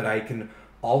 But I can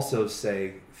also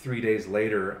say 3 days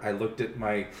later, I looked at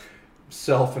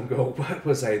myself and go, what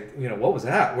was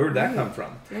that? Where did that come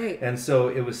from? Right. And so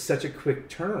it was such a quick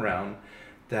turnaround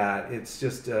that it's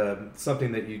just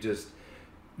something that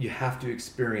you have to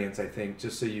experience, I think,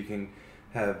 just so you can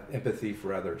have empathy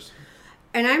for others.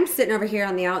 And I'm sitting over here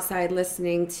on the outside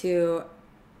listening to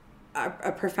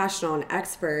a professional, an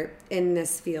expert in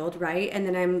this field, right? And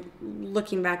then I'm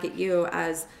looking back at you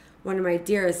as one of my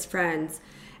dearest friends,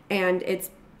 and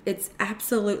it's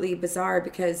absolutely bizarre,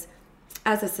 because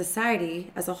as a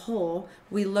society, as a whole,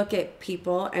 we look at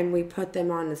people and we put them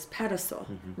on this pedestal,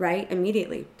 right?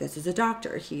 Immediately. This is a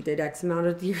doctor. He did X amount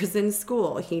of years in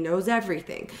school. He knows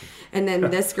everything. And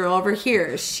then this girl over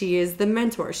here, she is the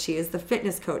mentor. She is the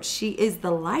fitness coach. She is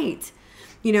the light,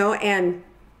 you know, and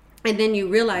then you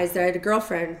realize that I had a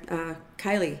girlfriend,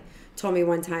 Kylie, told me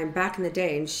one time back in the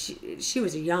day, and she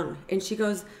was young, and she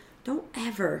goes, don't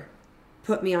ever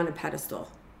put me on a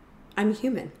pedestal. I'm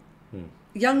human.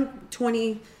 Young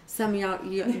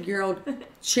 20-some-year-old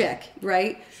chick,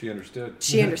 right? She understood.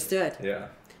 She understood. Yeah.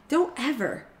 Don't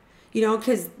ever, you know,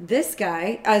 because this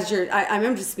guy,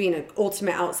 I'm just being an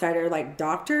ultimate outsider, like,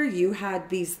 doctor, you had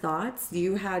these thoughts,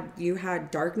 you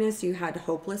had darkness, you had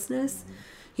hopelessness,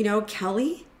 you know,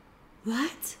 Kelly,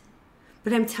 what?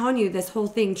 But I'm telling you, this whole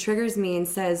thing triggers me and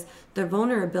says the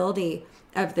vulnerability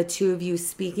of the two of you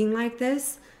speaking like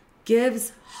this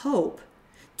gives hope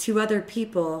to other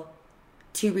people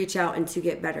to reach out and to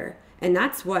get better. And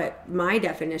that's what my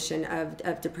definition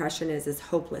of depression is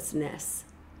hopelessness,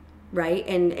 right?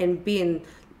 And being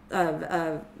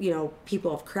of you know,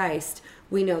 people of Christ,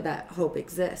 we know that hope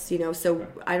exists, you know. So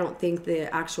I don't think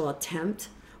the actual attempt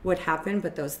would happen,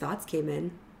 but those thoughts came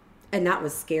in, and that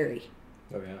was scary.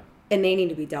 Oh yeah. And they need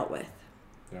to be dealt with.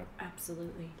 Yeah.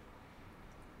 Absolutely.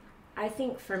 I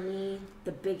think for me,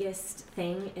 the biggest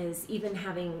thing is even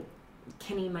having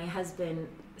Kenny, my husband,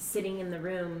 sitting in the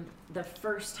room the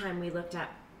first time we looked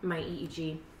at my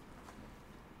EEG,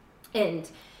 and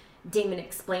Damon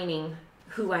explaining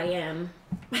who I am.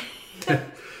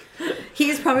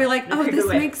 He's probably like, oh, this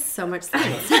makes so much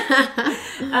sense.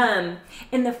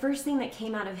 And the first thing that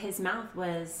came out of his mouth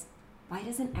was, why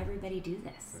doesn't everybody do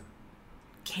this?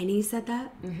 Kenny said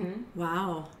that? Mm-hmm.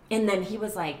 Wow. And then he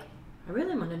was like, I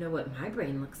really want to know what my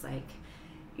brain looks like.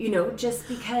 You know, just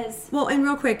because... Well, and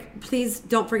real quick, please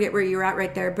don't forget where you're at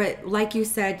right there. But like you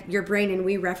said, your brain, and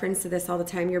we reference to this all the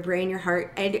time, your brain, your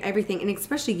heart, everything, and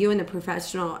especially you in the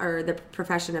professional or the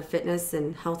profession of fitness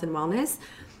and health and wellness,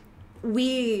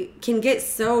 we can get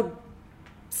so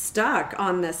stuck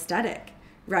on the aesthetic,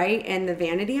 right? And the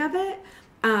vanity of it.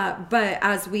 But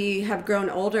as we have grown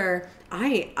older,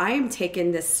 I am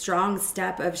taking this strong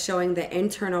step of showing the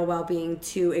internal well-being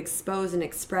to expose and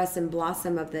express and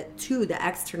blossom to the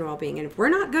external well-being. And if we're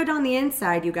not good on the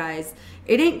inside, you guys,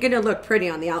 it ain't gonna look pretty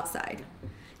on the outside,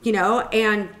 you know.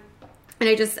 And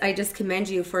I just commend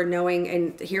you for knowing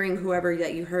and hearing whoever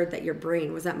that you heard that your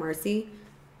brain was that Marcy.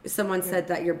 Someone said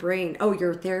that your brain. Oh,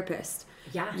 your therapist.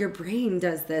 Yeah. Your brain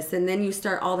does this, and then you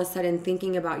start all of a sudden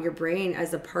thinking about your brain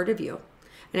as a part of you.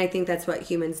 And I think that's what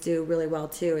humans do really well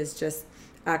too, is just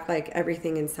act like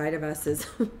everything inside of us is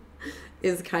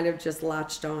is kind of just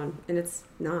latched on. And it's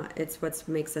not. It's what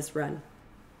makes us run.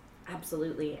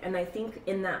 Absolutely. And I think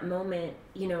in that moment,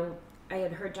 you know, I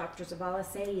had heard Dr. Zavala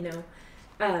say, you know,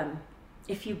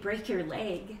 if you break your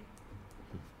leg,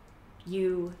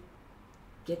 you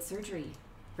get surgery,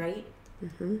 right?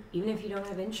 Mm-hmm. Even if you don't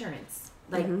have insurance,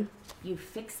 like you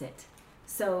fix it.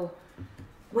 So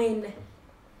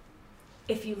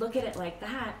if you look at it like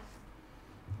that,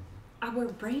 our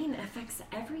brain affects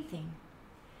everything.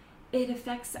 It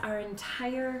affects our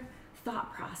entire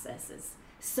thought processes.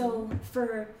 So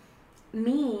for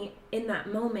me, in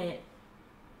that moment,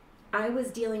 I was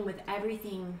dealing with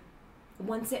everything.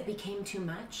 Once it became too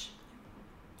much,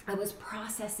 I was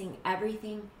processing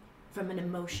everything from an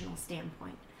emotional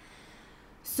standpoint.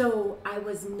 So I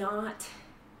was not,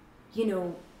 you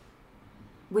know,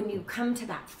 when you come to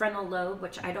that frontal lobe,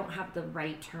 which I don't have the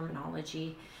right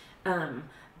terminology,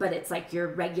 but it's like your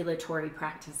regulatory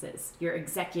practices, your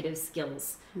executive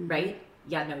skills, right?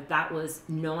 Yeah, no, that was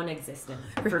non-existent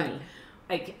for me.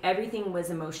 Like everything was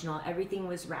emotional, everything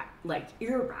was like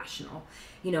irrational.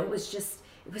 You know, it was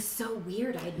so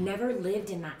weird. I'd never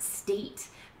lived in that state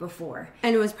before.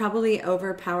 And it was probably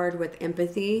overpowered with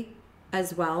empathy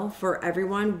as well for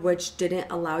everyone, which didn't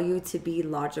allow you to be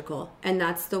logical. And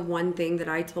that's the one thing that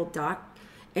I told Doc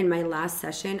in my last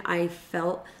session. I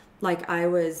felt like I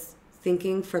was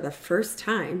thinking for the first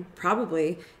time,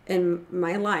 probably in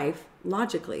my life,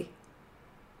 logically.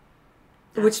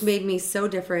 Which made me so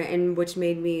different, and which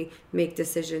made me make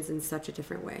decisions in such a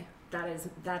different way.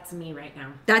 That's me right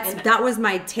now. That was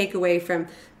my takeaway from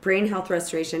brain health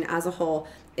restoration as a whole.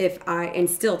 And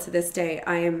still to this day,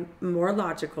 I am more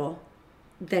logical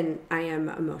than I am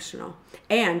emotional.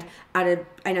 And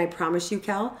I promise you,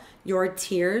 Kel, your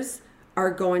tears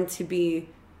are going to be,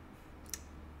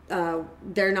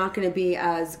 they're not going to be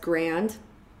as grand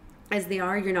as they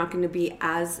are. You're not going to be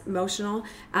as emotional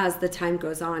as the time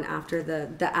goes on after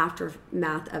the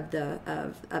aftermath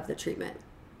of the treatment.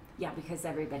 Yeah, because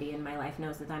everybody in my life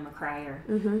knows that I'm a crier.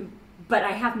 Mm-hmm. But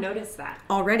I have noticed that.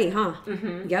 Already, huh?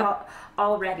 Mm-hmm. Yep.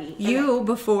 Already. You,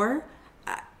 before,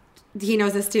 he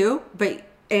knows this too,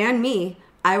 and me,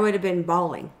 I would have been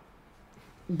bawling.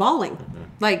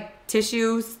 Like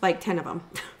tissues, like 10 of them.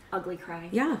 Ugly cry.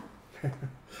 Yeah.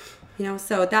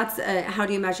 So that's how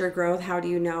do you measure growth? How do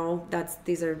you know?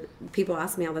 These are people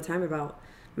ask me all the time about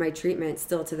my treatment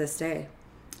still to this day.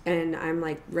 And I'm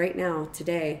like, right now,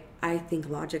 today, I think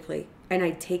logically and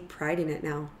I take pride in it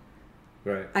now.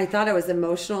 Right. I thought I was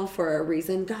emotional for a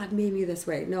reason. God made me this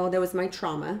way. No, that was my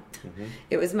trauma. Mm-hmm.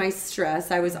 It was my stress.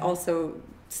 I was also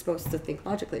supposed to think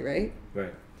logically, right?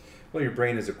 Right. Well, your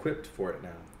brain is equipped for it now.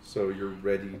 So you're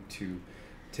ready to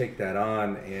take that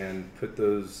on and put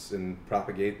those and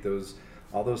propagate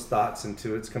all those thoughts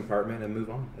into its compartment and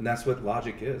move on. And that's what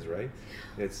logic is, right?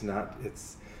 It's not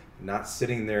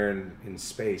sitting there in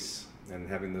space and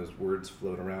having those words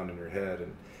float around in your head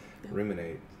and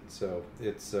ruminate. So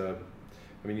it's,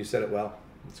 you said it well.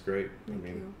 It's great. Thank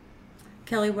you.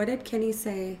 Kelly, what did Kenny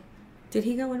say? Did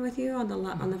he go in with you on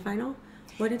the final?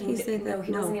 What did he say? No,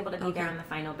 he wasn't able to be there on the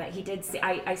final, but he did say,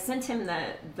 I sent him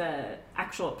the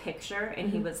actual picture, and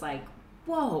he was like,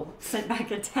 whoa, sent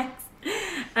back a text.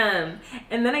 And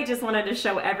then I just wanted to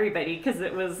show everybody because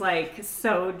it was like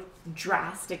so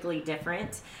drastically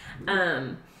different.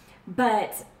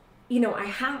 But,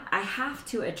 I have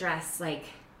to address, like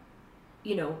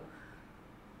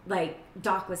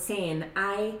Doc was saying,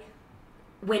 I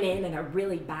went in a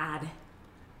really bad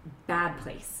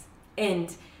place.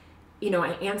 And,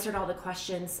 I answered all the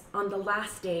questions. On the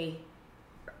last day,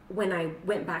 when I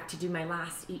went back to do my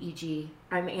last EEG,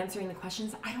 I'm answering the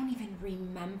questions. I don't even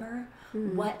remember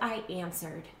what I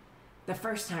answered the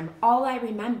first time. All I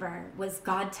remember was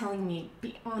God telling me,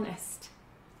 be honest.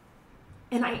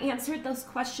 And I answered those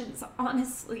questions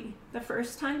honestly the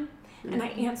first time, and I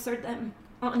answered them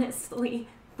honestly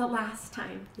the last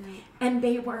time. Yeah. And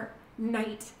they were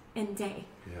night and day.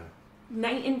 Yeah.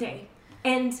 Night and day.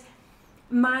 And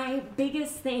my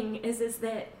biggest thing is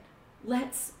that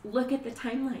let's look at the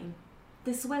timeline.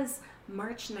 This was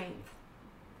March 9th,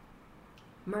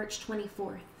 March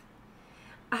 24th.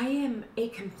 I am a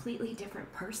completely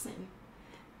different person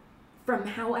from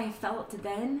how I felt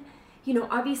then.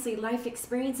 Obviously life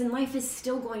experience and life is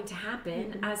still going to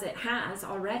happen as it has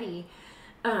already.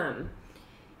 And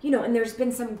there's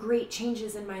been some great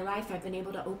changes in my life. I've been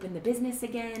able to open the business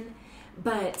again,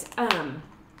 but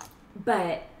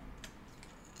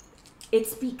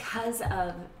it's because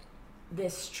of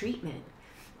this treatment.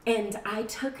 And I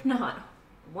took not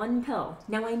one pill.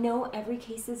 Now I know every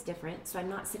case is different, so I'm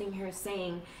not sitting here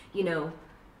saying,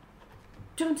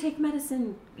 don't take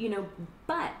medicine,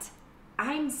 but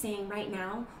I'm saying right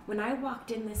now, when I walked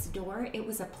in this door, it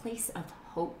was a place of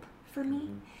hope for me.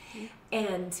 Mm-hmm.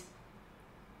 And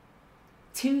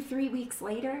 2-3 weeks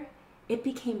later, it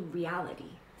became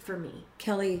reality for me.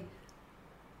 Kelly,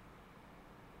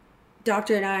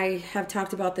 Doctor and I have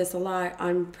talked about this a lot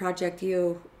on Project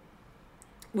U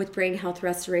with brain health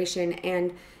restoration,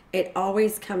 and it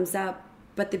always comes up,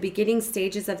 but the beginning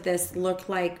stages of this look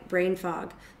like brain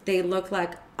fog. They look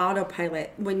like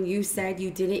autopilot. When you said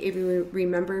you didn't even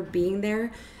remember being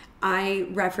there, I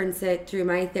reference it through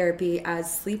my therapy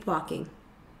as sleepwalking.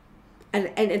 And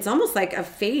it's almost like a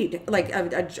fade, like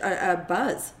a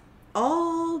buzz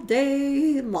all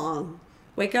day long.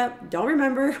 Wake up, don't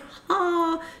remember,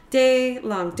 all day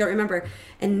long, don't remember.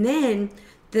 And then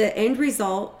the end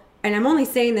result, and I'm only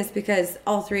saying this because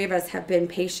all three of us have been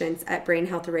patients at Brain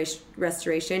Health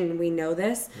Restoration, and we know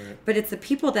this, right. But it's the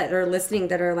people that are listening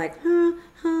that are like,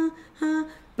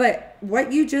 But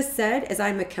what you just said is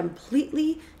I'm a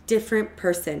completely different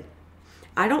person.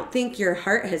 I don't think your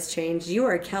heart has changed. You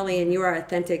are Kelly, and you are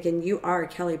authentic, and you are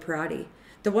Kelly Parati,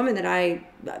 the woman that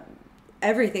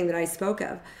everything that I spoke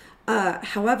of.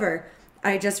 However,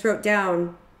 I just wrote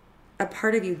down a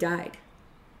part of you died.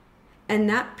 And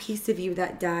that piece of you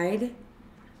that died,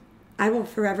 I will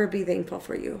forever be thankful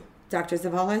for you, Dr.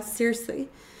 Zavala, seriously.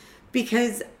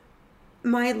 Because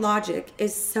my logic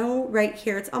is so right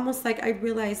here. It's almost like I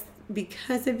realized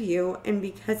because of you and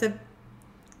because of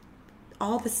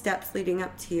all the steps leading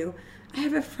up to you, I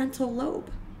have a frontal lobe.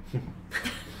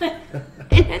 And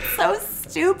it's so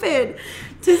stupid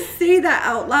to say that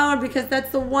out loud because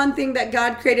that's the one thing that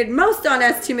God created most on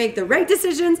us to make the right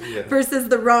decisions versus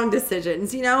the wrong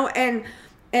decisions, and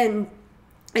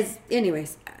it's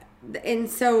anyways. And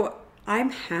so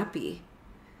I'm happy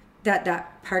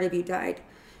that part of you died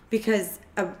because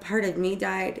a part of me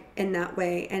died in that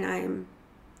way, and I'm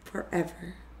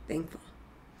forever thankful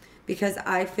because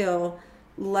I feel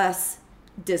less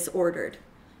disordered.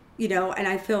 you know, and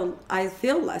I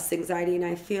feel less anxiety and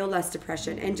I feel less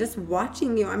depression. And just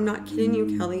watching you, I'm not kidding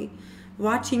you, Kelly,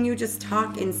 watching you just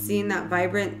talk and seeing that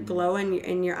vibrant glow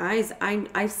in your eyes,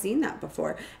 I've seen that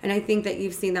before. And I think that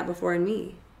you've seen that before in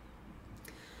me.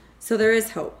 So there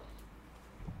is hope.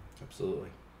 Absolutely.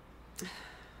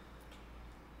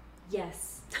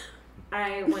 Yes.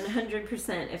 I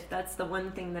 100%, if that's the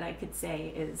one thing that I could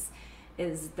say,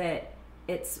 is that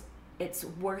it's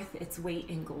worth its weight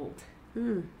in gold.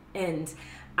 And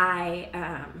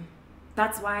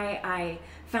that's why I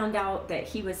found out that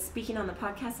he was speaking on the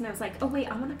podcast, and I was like, oh wait,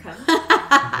 I want to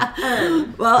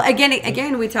come. Well,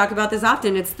 again, we talk about this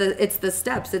often. It's the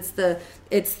steps. It's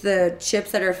the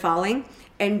chips that are falling.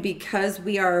 And because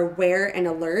we are aware and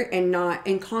alert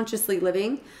and consciously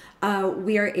living,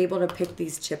 we are able to pick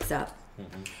these chips up,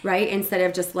 right? Instead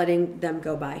of just letting them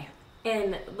go by.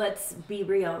 And let's be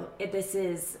real. This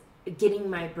is getting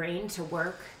my brain to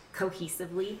work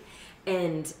cohesively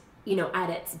and, you know, at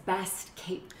its best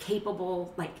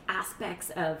capable, like,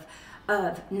 aspects of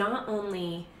not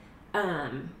only,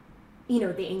 you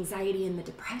know, the anxiety and the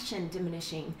depression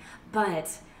diminishing,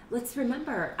 but let's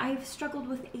remember, I've struggled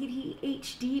with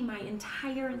ADHD my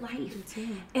entire life.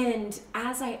 And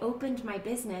as I opened my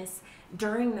business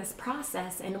during this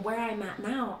process and where I'm at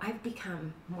now, I've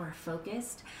become more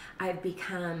focused. I've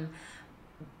become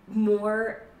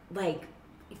more, like,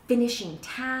 finishing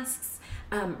tasks,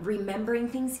 remembering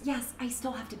things. Yes, I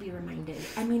still have to be reminded.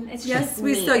 I mean, it's just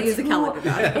me. We still use a calendar.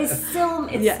 It's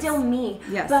still me.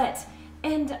 Yes. But,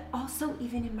 and also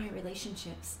even in my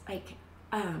relationships, like,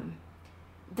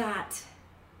 that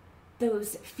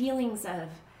those feelings of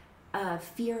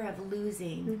fear of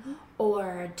losing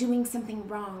or doing something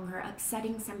wrong or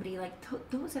upsetting somebody, like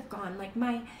those have gone. Like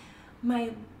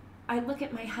I look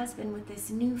at my husband with this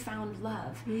newfound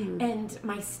love and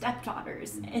my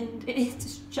stepdaughters, and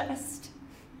it's just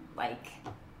like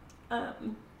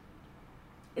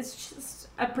it's just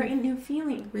a brand new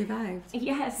feeling. Revived.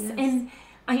 Yes. And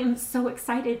I am so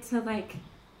excited to, like,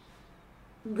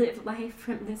 live life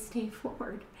from this day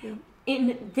forward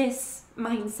in this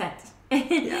mindset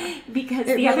because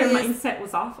the other mindset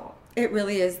was awful. It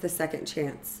really is the second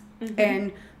chance.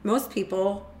 And most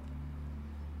people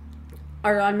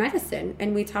are on medicine,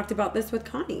 and we talked about this with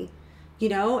Connie, you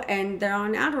know, and they're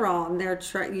on Adderall, and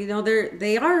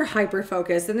they are hyper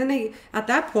focused, and then they at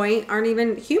that point aren't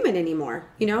even human anymore,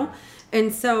 you know.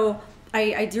 And so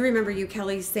I do remember you,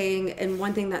 Kelly, saying, and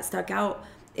one thing that stuck out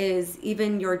is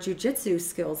even your jujitsu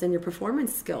skills and your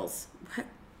performance skills.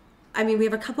 I mean, we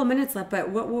have a couple minutes left,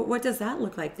 but what does that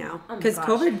look like now? Because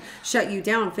COVID shut you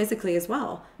down physically as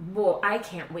well. Well, I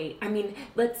can't wait. I mean,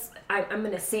 I'm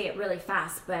going to say it really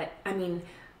fast, but I mean,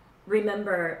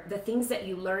 remember the things that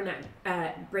you learn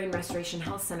at Brain Restoration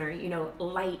Health Center, you know,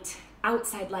 light,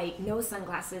 outside light, no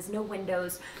sunglasses, no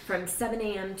windows, from 7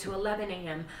 a.m. to 11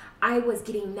 a.m. I was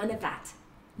getting none of that.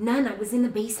 None. I was in the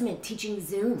basement teaching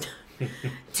Zoom.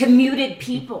 To muted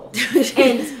people,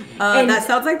 and that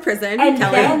sounds like prison. And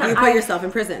Kelly, you put yourself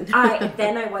in prison.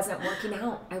 Then I wasn't working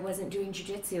out. I wasn't doing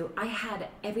jiu-jitsu. I had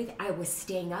everything. I was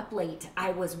staying up late. I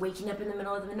was waking up in the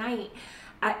middle of the night.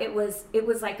 It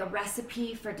was like a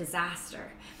recipe for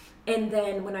disaster. And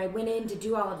then when I went in to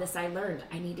do all of this, I learned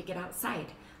I need to get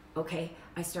outside. Okay,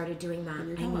 I started doing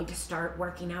that. I need to start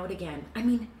working out again. I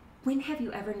mean, when have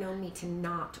you ever known me to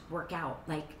not work out?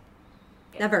 Like,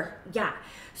 never. Yeah.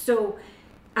 So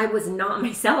I was not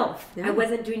myself. I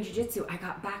wasn't doing jiu-jitsu. I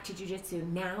got back to jiu-jitsu.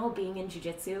 Now being in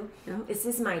jiu-jitsu, this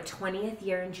is my 20th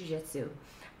year in jiu-jitsu.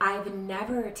 I've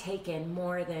never taken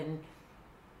more than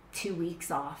 2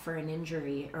 weeks off for an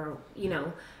injury, or, you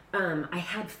know, I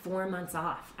had 4 months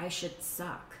off. I should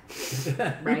suck,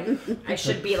 right? I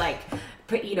should be like,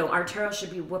 you know, Arturo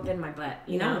should be whooping my butt,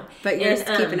 you know? But you're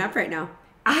keeping up right now.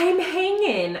 I'm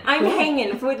hanging.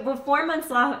 Hanging. For 4 months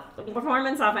off,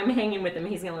 I'm hanging with him.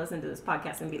 He's going to listen to this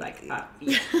podcast and be like, yeah.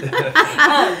 He's going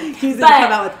to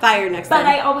come out with fire next time. But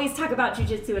I always talk about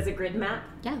jiu-jitsu as a grid map.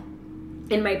 Yeah.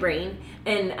 In my brain.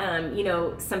 And, you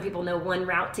know, some people know one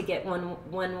route to get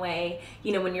one way.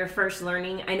 You know, when you're first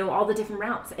learning, I know all the different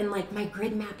routes. And, like, my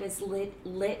grid map is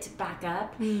lit back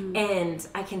up. And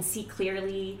I can see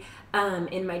clearly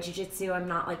in my jiu-jitsu. I'm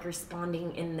not, like,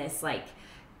 responding in this, like,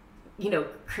 you know,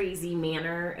 crazy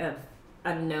manner of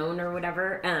unknown or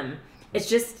whatever. It's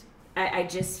just, I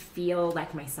just feel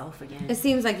like myself again. It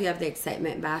seems like you have the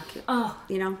excitement back. Oh,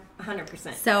 you know,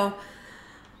 100%. So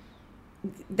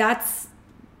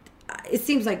it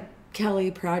seems like Kelly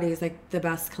Prouty is like the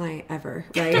best client ever,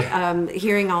 right?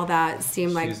 Hearing all that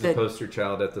seemed like she's the poster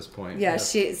child at this point. Yeah,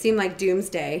 she seemed like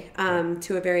doomsday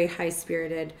to a very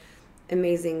high-spirited,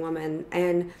 amazing woman.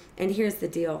 And here's the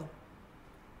deal.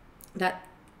 that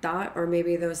thought, or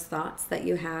maybe those thoughts that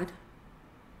you had,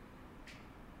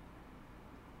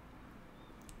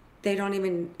 they don't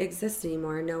even exist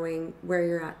anymore, knowing where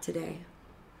you're at today.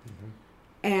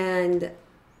 And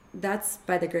that's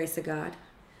by the grace of God,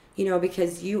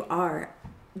 because you are,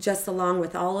 just along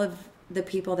with all of the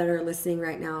people that are listening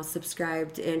right now,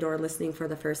 subscribed and or listening for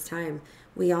the first time,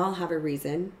 we all have a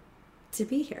reason to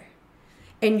be here.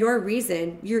 And your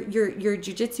reason, your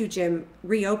jiu-jitsu gym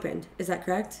reopened, is that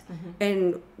correct?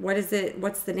 And what is it?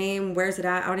 What's the name? Where's it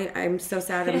at? I'm so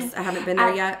sad I haven't been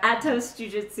there yet. Atos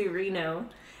Jiu-Jitsu Reno.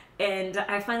 And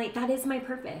I finally, that is my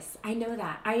purpose. I know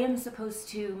that. I am supposed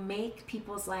to make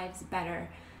people's lives better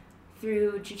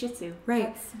through jiu-jitsu.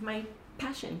 Right. That's my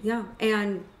passion. Yeah.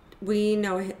 And we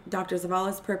know Dr.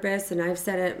 Zavala's purpose, and I've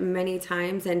said it many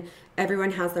times, and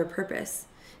everyone has their purpose.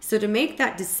 So to make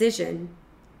that decision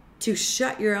to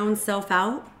shut your own self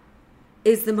out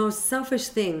is the most selfish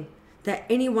thing that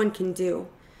anyone can do,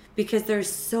 because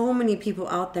there's so many people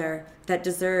out there that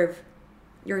deserve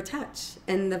your touch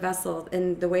and the vessel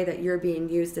and the way that you're being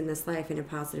used in this life in a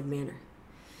positive manner.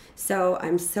 So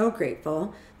I'm so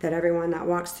grateful that everyone that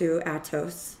walks through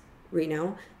Atos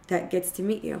Reno that gets to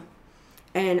meet you.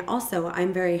 And also,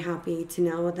 I'm very happy to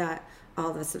know that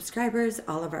all the subscribers,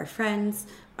 all of our friends,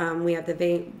 we have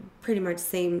the pretty much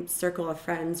same circle of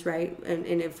friends, right? And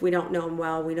if we don't know them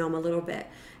well, we know them a little bit.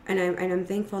 And I'm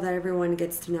thankful that everyone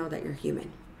gets to know that you're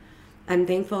human. I'm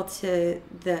thankful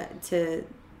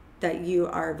that you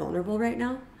are vulnerable right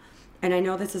now. And I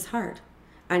know this is hard.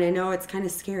 And I know it's kind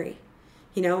of scary,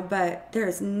 but there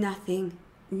is nothing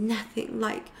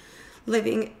like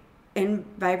living in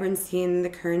vibrancy and the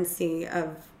currency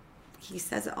of, he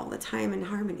says it all the time, in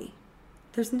harmony.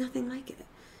 There's nothing like it.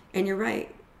 And you're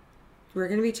right. We're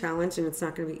going to be challenged, and it's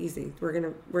not going to be easy. We're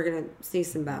going to see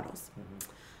some battles.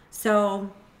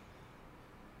 So,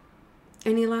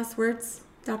 any last words,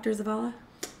 Dr. Zavala?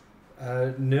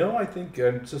 No, I think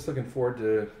I'm just looking forward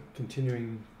to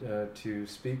continuing to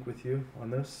speak with you on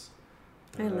this.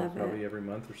 I love probably it. every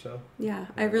month or so. Yeah,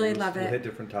 I really love we'll it. hit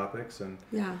different topics and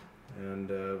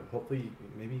hopefully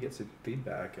maybe get some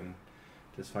feedback and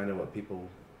just find out what people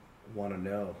want to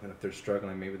know, and if they're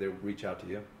struggling, maybe they'll reach out to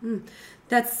you.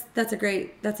 That's a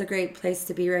great place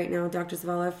to be right now, Dr.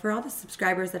 Zavala. For all the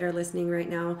subscribers that are listening right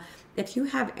now, if you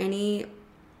have any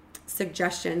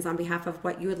suggestions on behalf of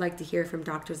what you would like to hear from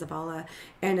Dr. Zavala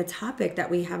and a topic that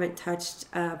we haven't touched,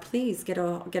 please get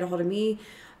a hold of me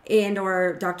and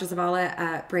or Dr. Zavala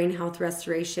at Brain Health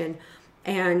Restoration.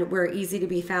 And we're easy to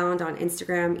be found on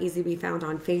Instagram, easy to be found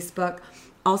on Facebook.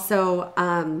 Also,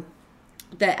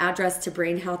 the address to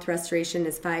Brain Health Restoration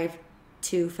is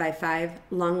 5255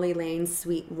 Longley Lane,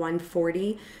 Suite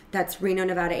 140. That's Reno,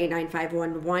 Nevada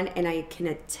 89511. And I can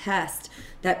attest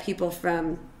that people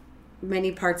from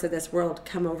many parts of this world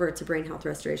come over to Brain Health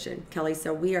Restoration, Kelly.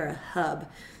 So we are a hub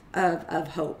of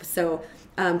hope. So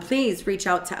please reach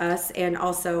out to us, and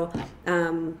also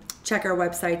check our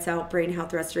websites out, Brain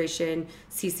Health Restoration,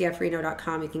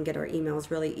 ccfreno.com. You can get our emails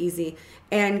really easy.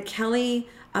 And Kelly,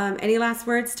 any last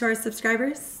words to our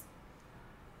subscribers?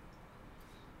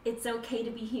 It's okay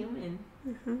to be human.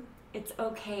 It's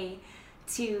okay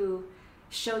to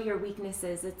show your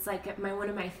weaknesses. It's like one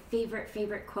of my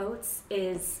favorite quotes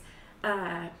is,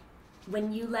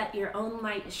 when you let your own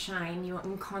light shine, you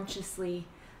unconsciously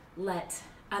let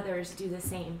others do the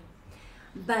same.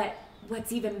 But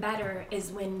what's even better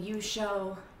is when you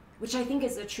show, which I think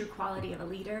is a true quality of a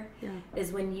leader,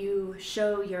 is when you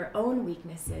show your own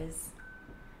weaknesses,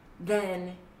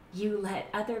 then you let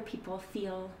other people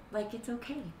feel like it's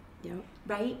okay,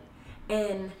 right?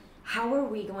 And how are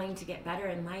we going to get better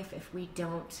in life if we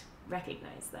don't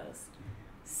recognize those?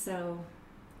 So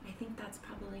I think that's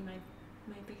probably my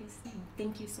biggest thing.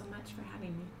 Thank you so much for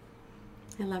having me.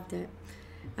 I loved it.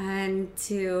 And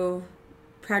to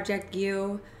Project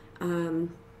You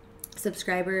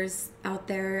subscribers out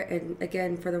there, and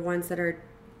again, for the ones that are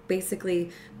basically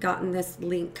gotten this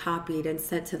link copied and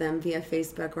sent to them via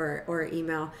Facebook or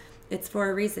email, it's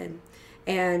for a reason.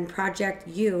 And Project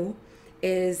You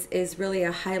is really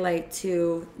a highlight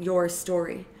to your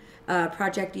story.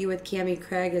 Project You with Cami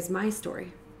Craig is my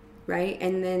story, right?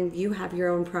 And then you have your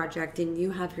own project, and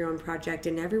you have your own project,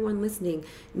 and everyone listening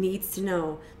needs to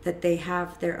know that they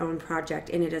have their own project,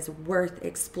 and it is worth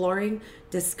exploring,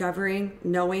 discovering,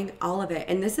 knowing, all of it.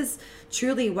 And this is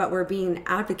truly what we're being an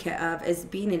advocate of, is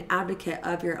being an advocate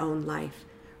of your own life.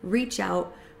 Reach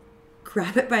out,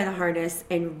 grab it by the harness,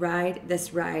 and ride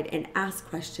this ride, and ask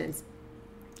questions,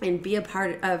 and be a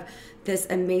part of this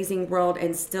amazing world.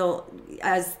 And still,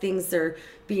 as things are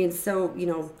being so,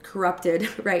 corrupted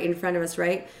right in front of us,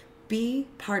 right? Be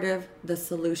part of the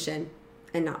solution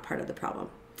and not part of the problem.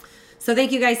 So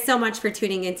thank you guys so much for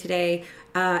tuning in today.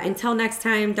 Until next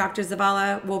time, Dr.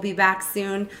 Zavala will be back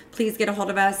soon. Please get a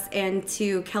hold of us. And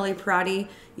to Kelly Parati,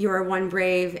 you are one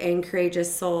brave and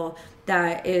courageous soul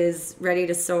that is ready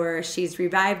to soar. She's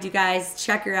revived, you guys.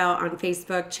 Check her out on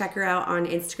Facebook. Check her out on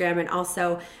Instagram. And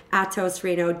also, Atos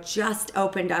Reno just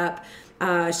opened up.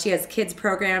 She has kids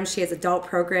programs, she has adult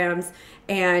programs,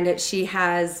 and she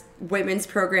has women's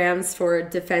programs for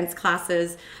defense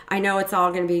classes. I know it's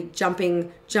all going to be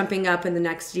jumping up in the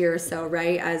next year or so,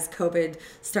 right? As COVID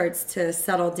starts to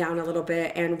settle down a little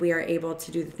bit and we are able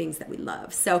to do the things that we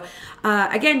love. So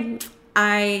again,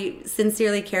 I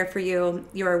sincerely care for you.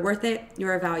 You are worth it, you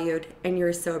are valued, and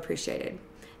you're so appreciated.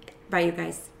 Bye, you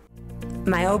guys.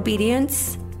 My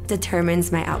obedience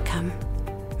determines my outcome.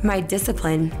 My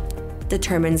discipline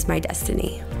determines my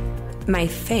destiny. My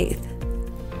faith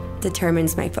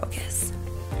determines my focus.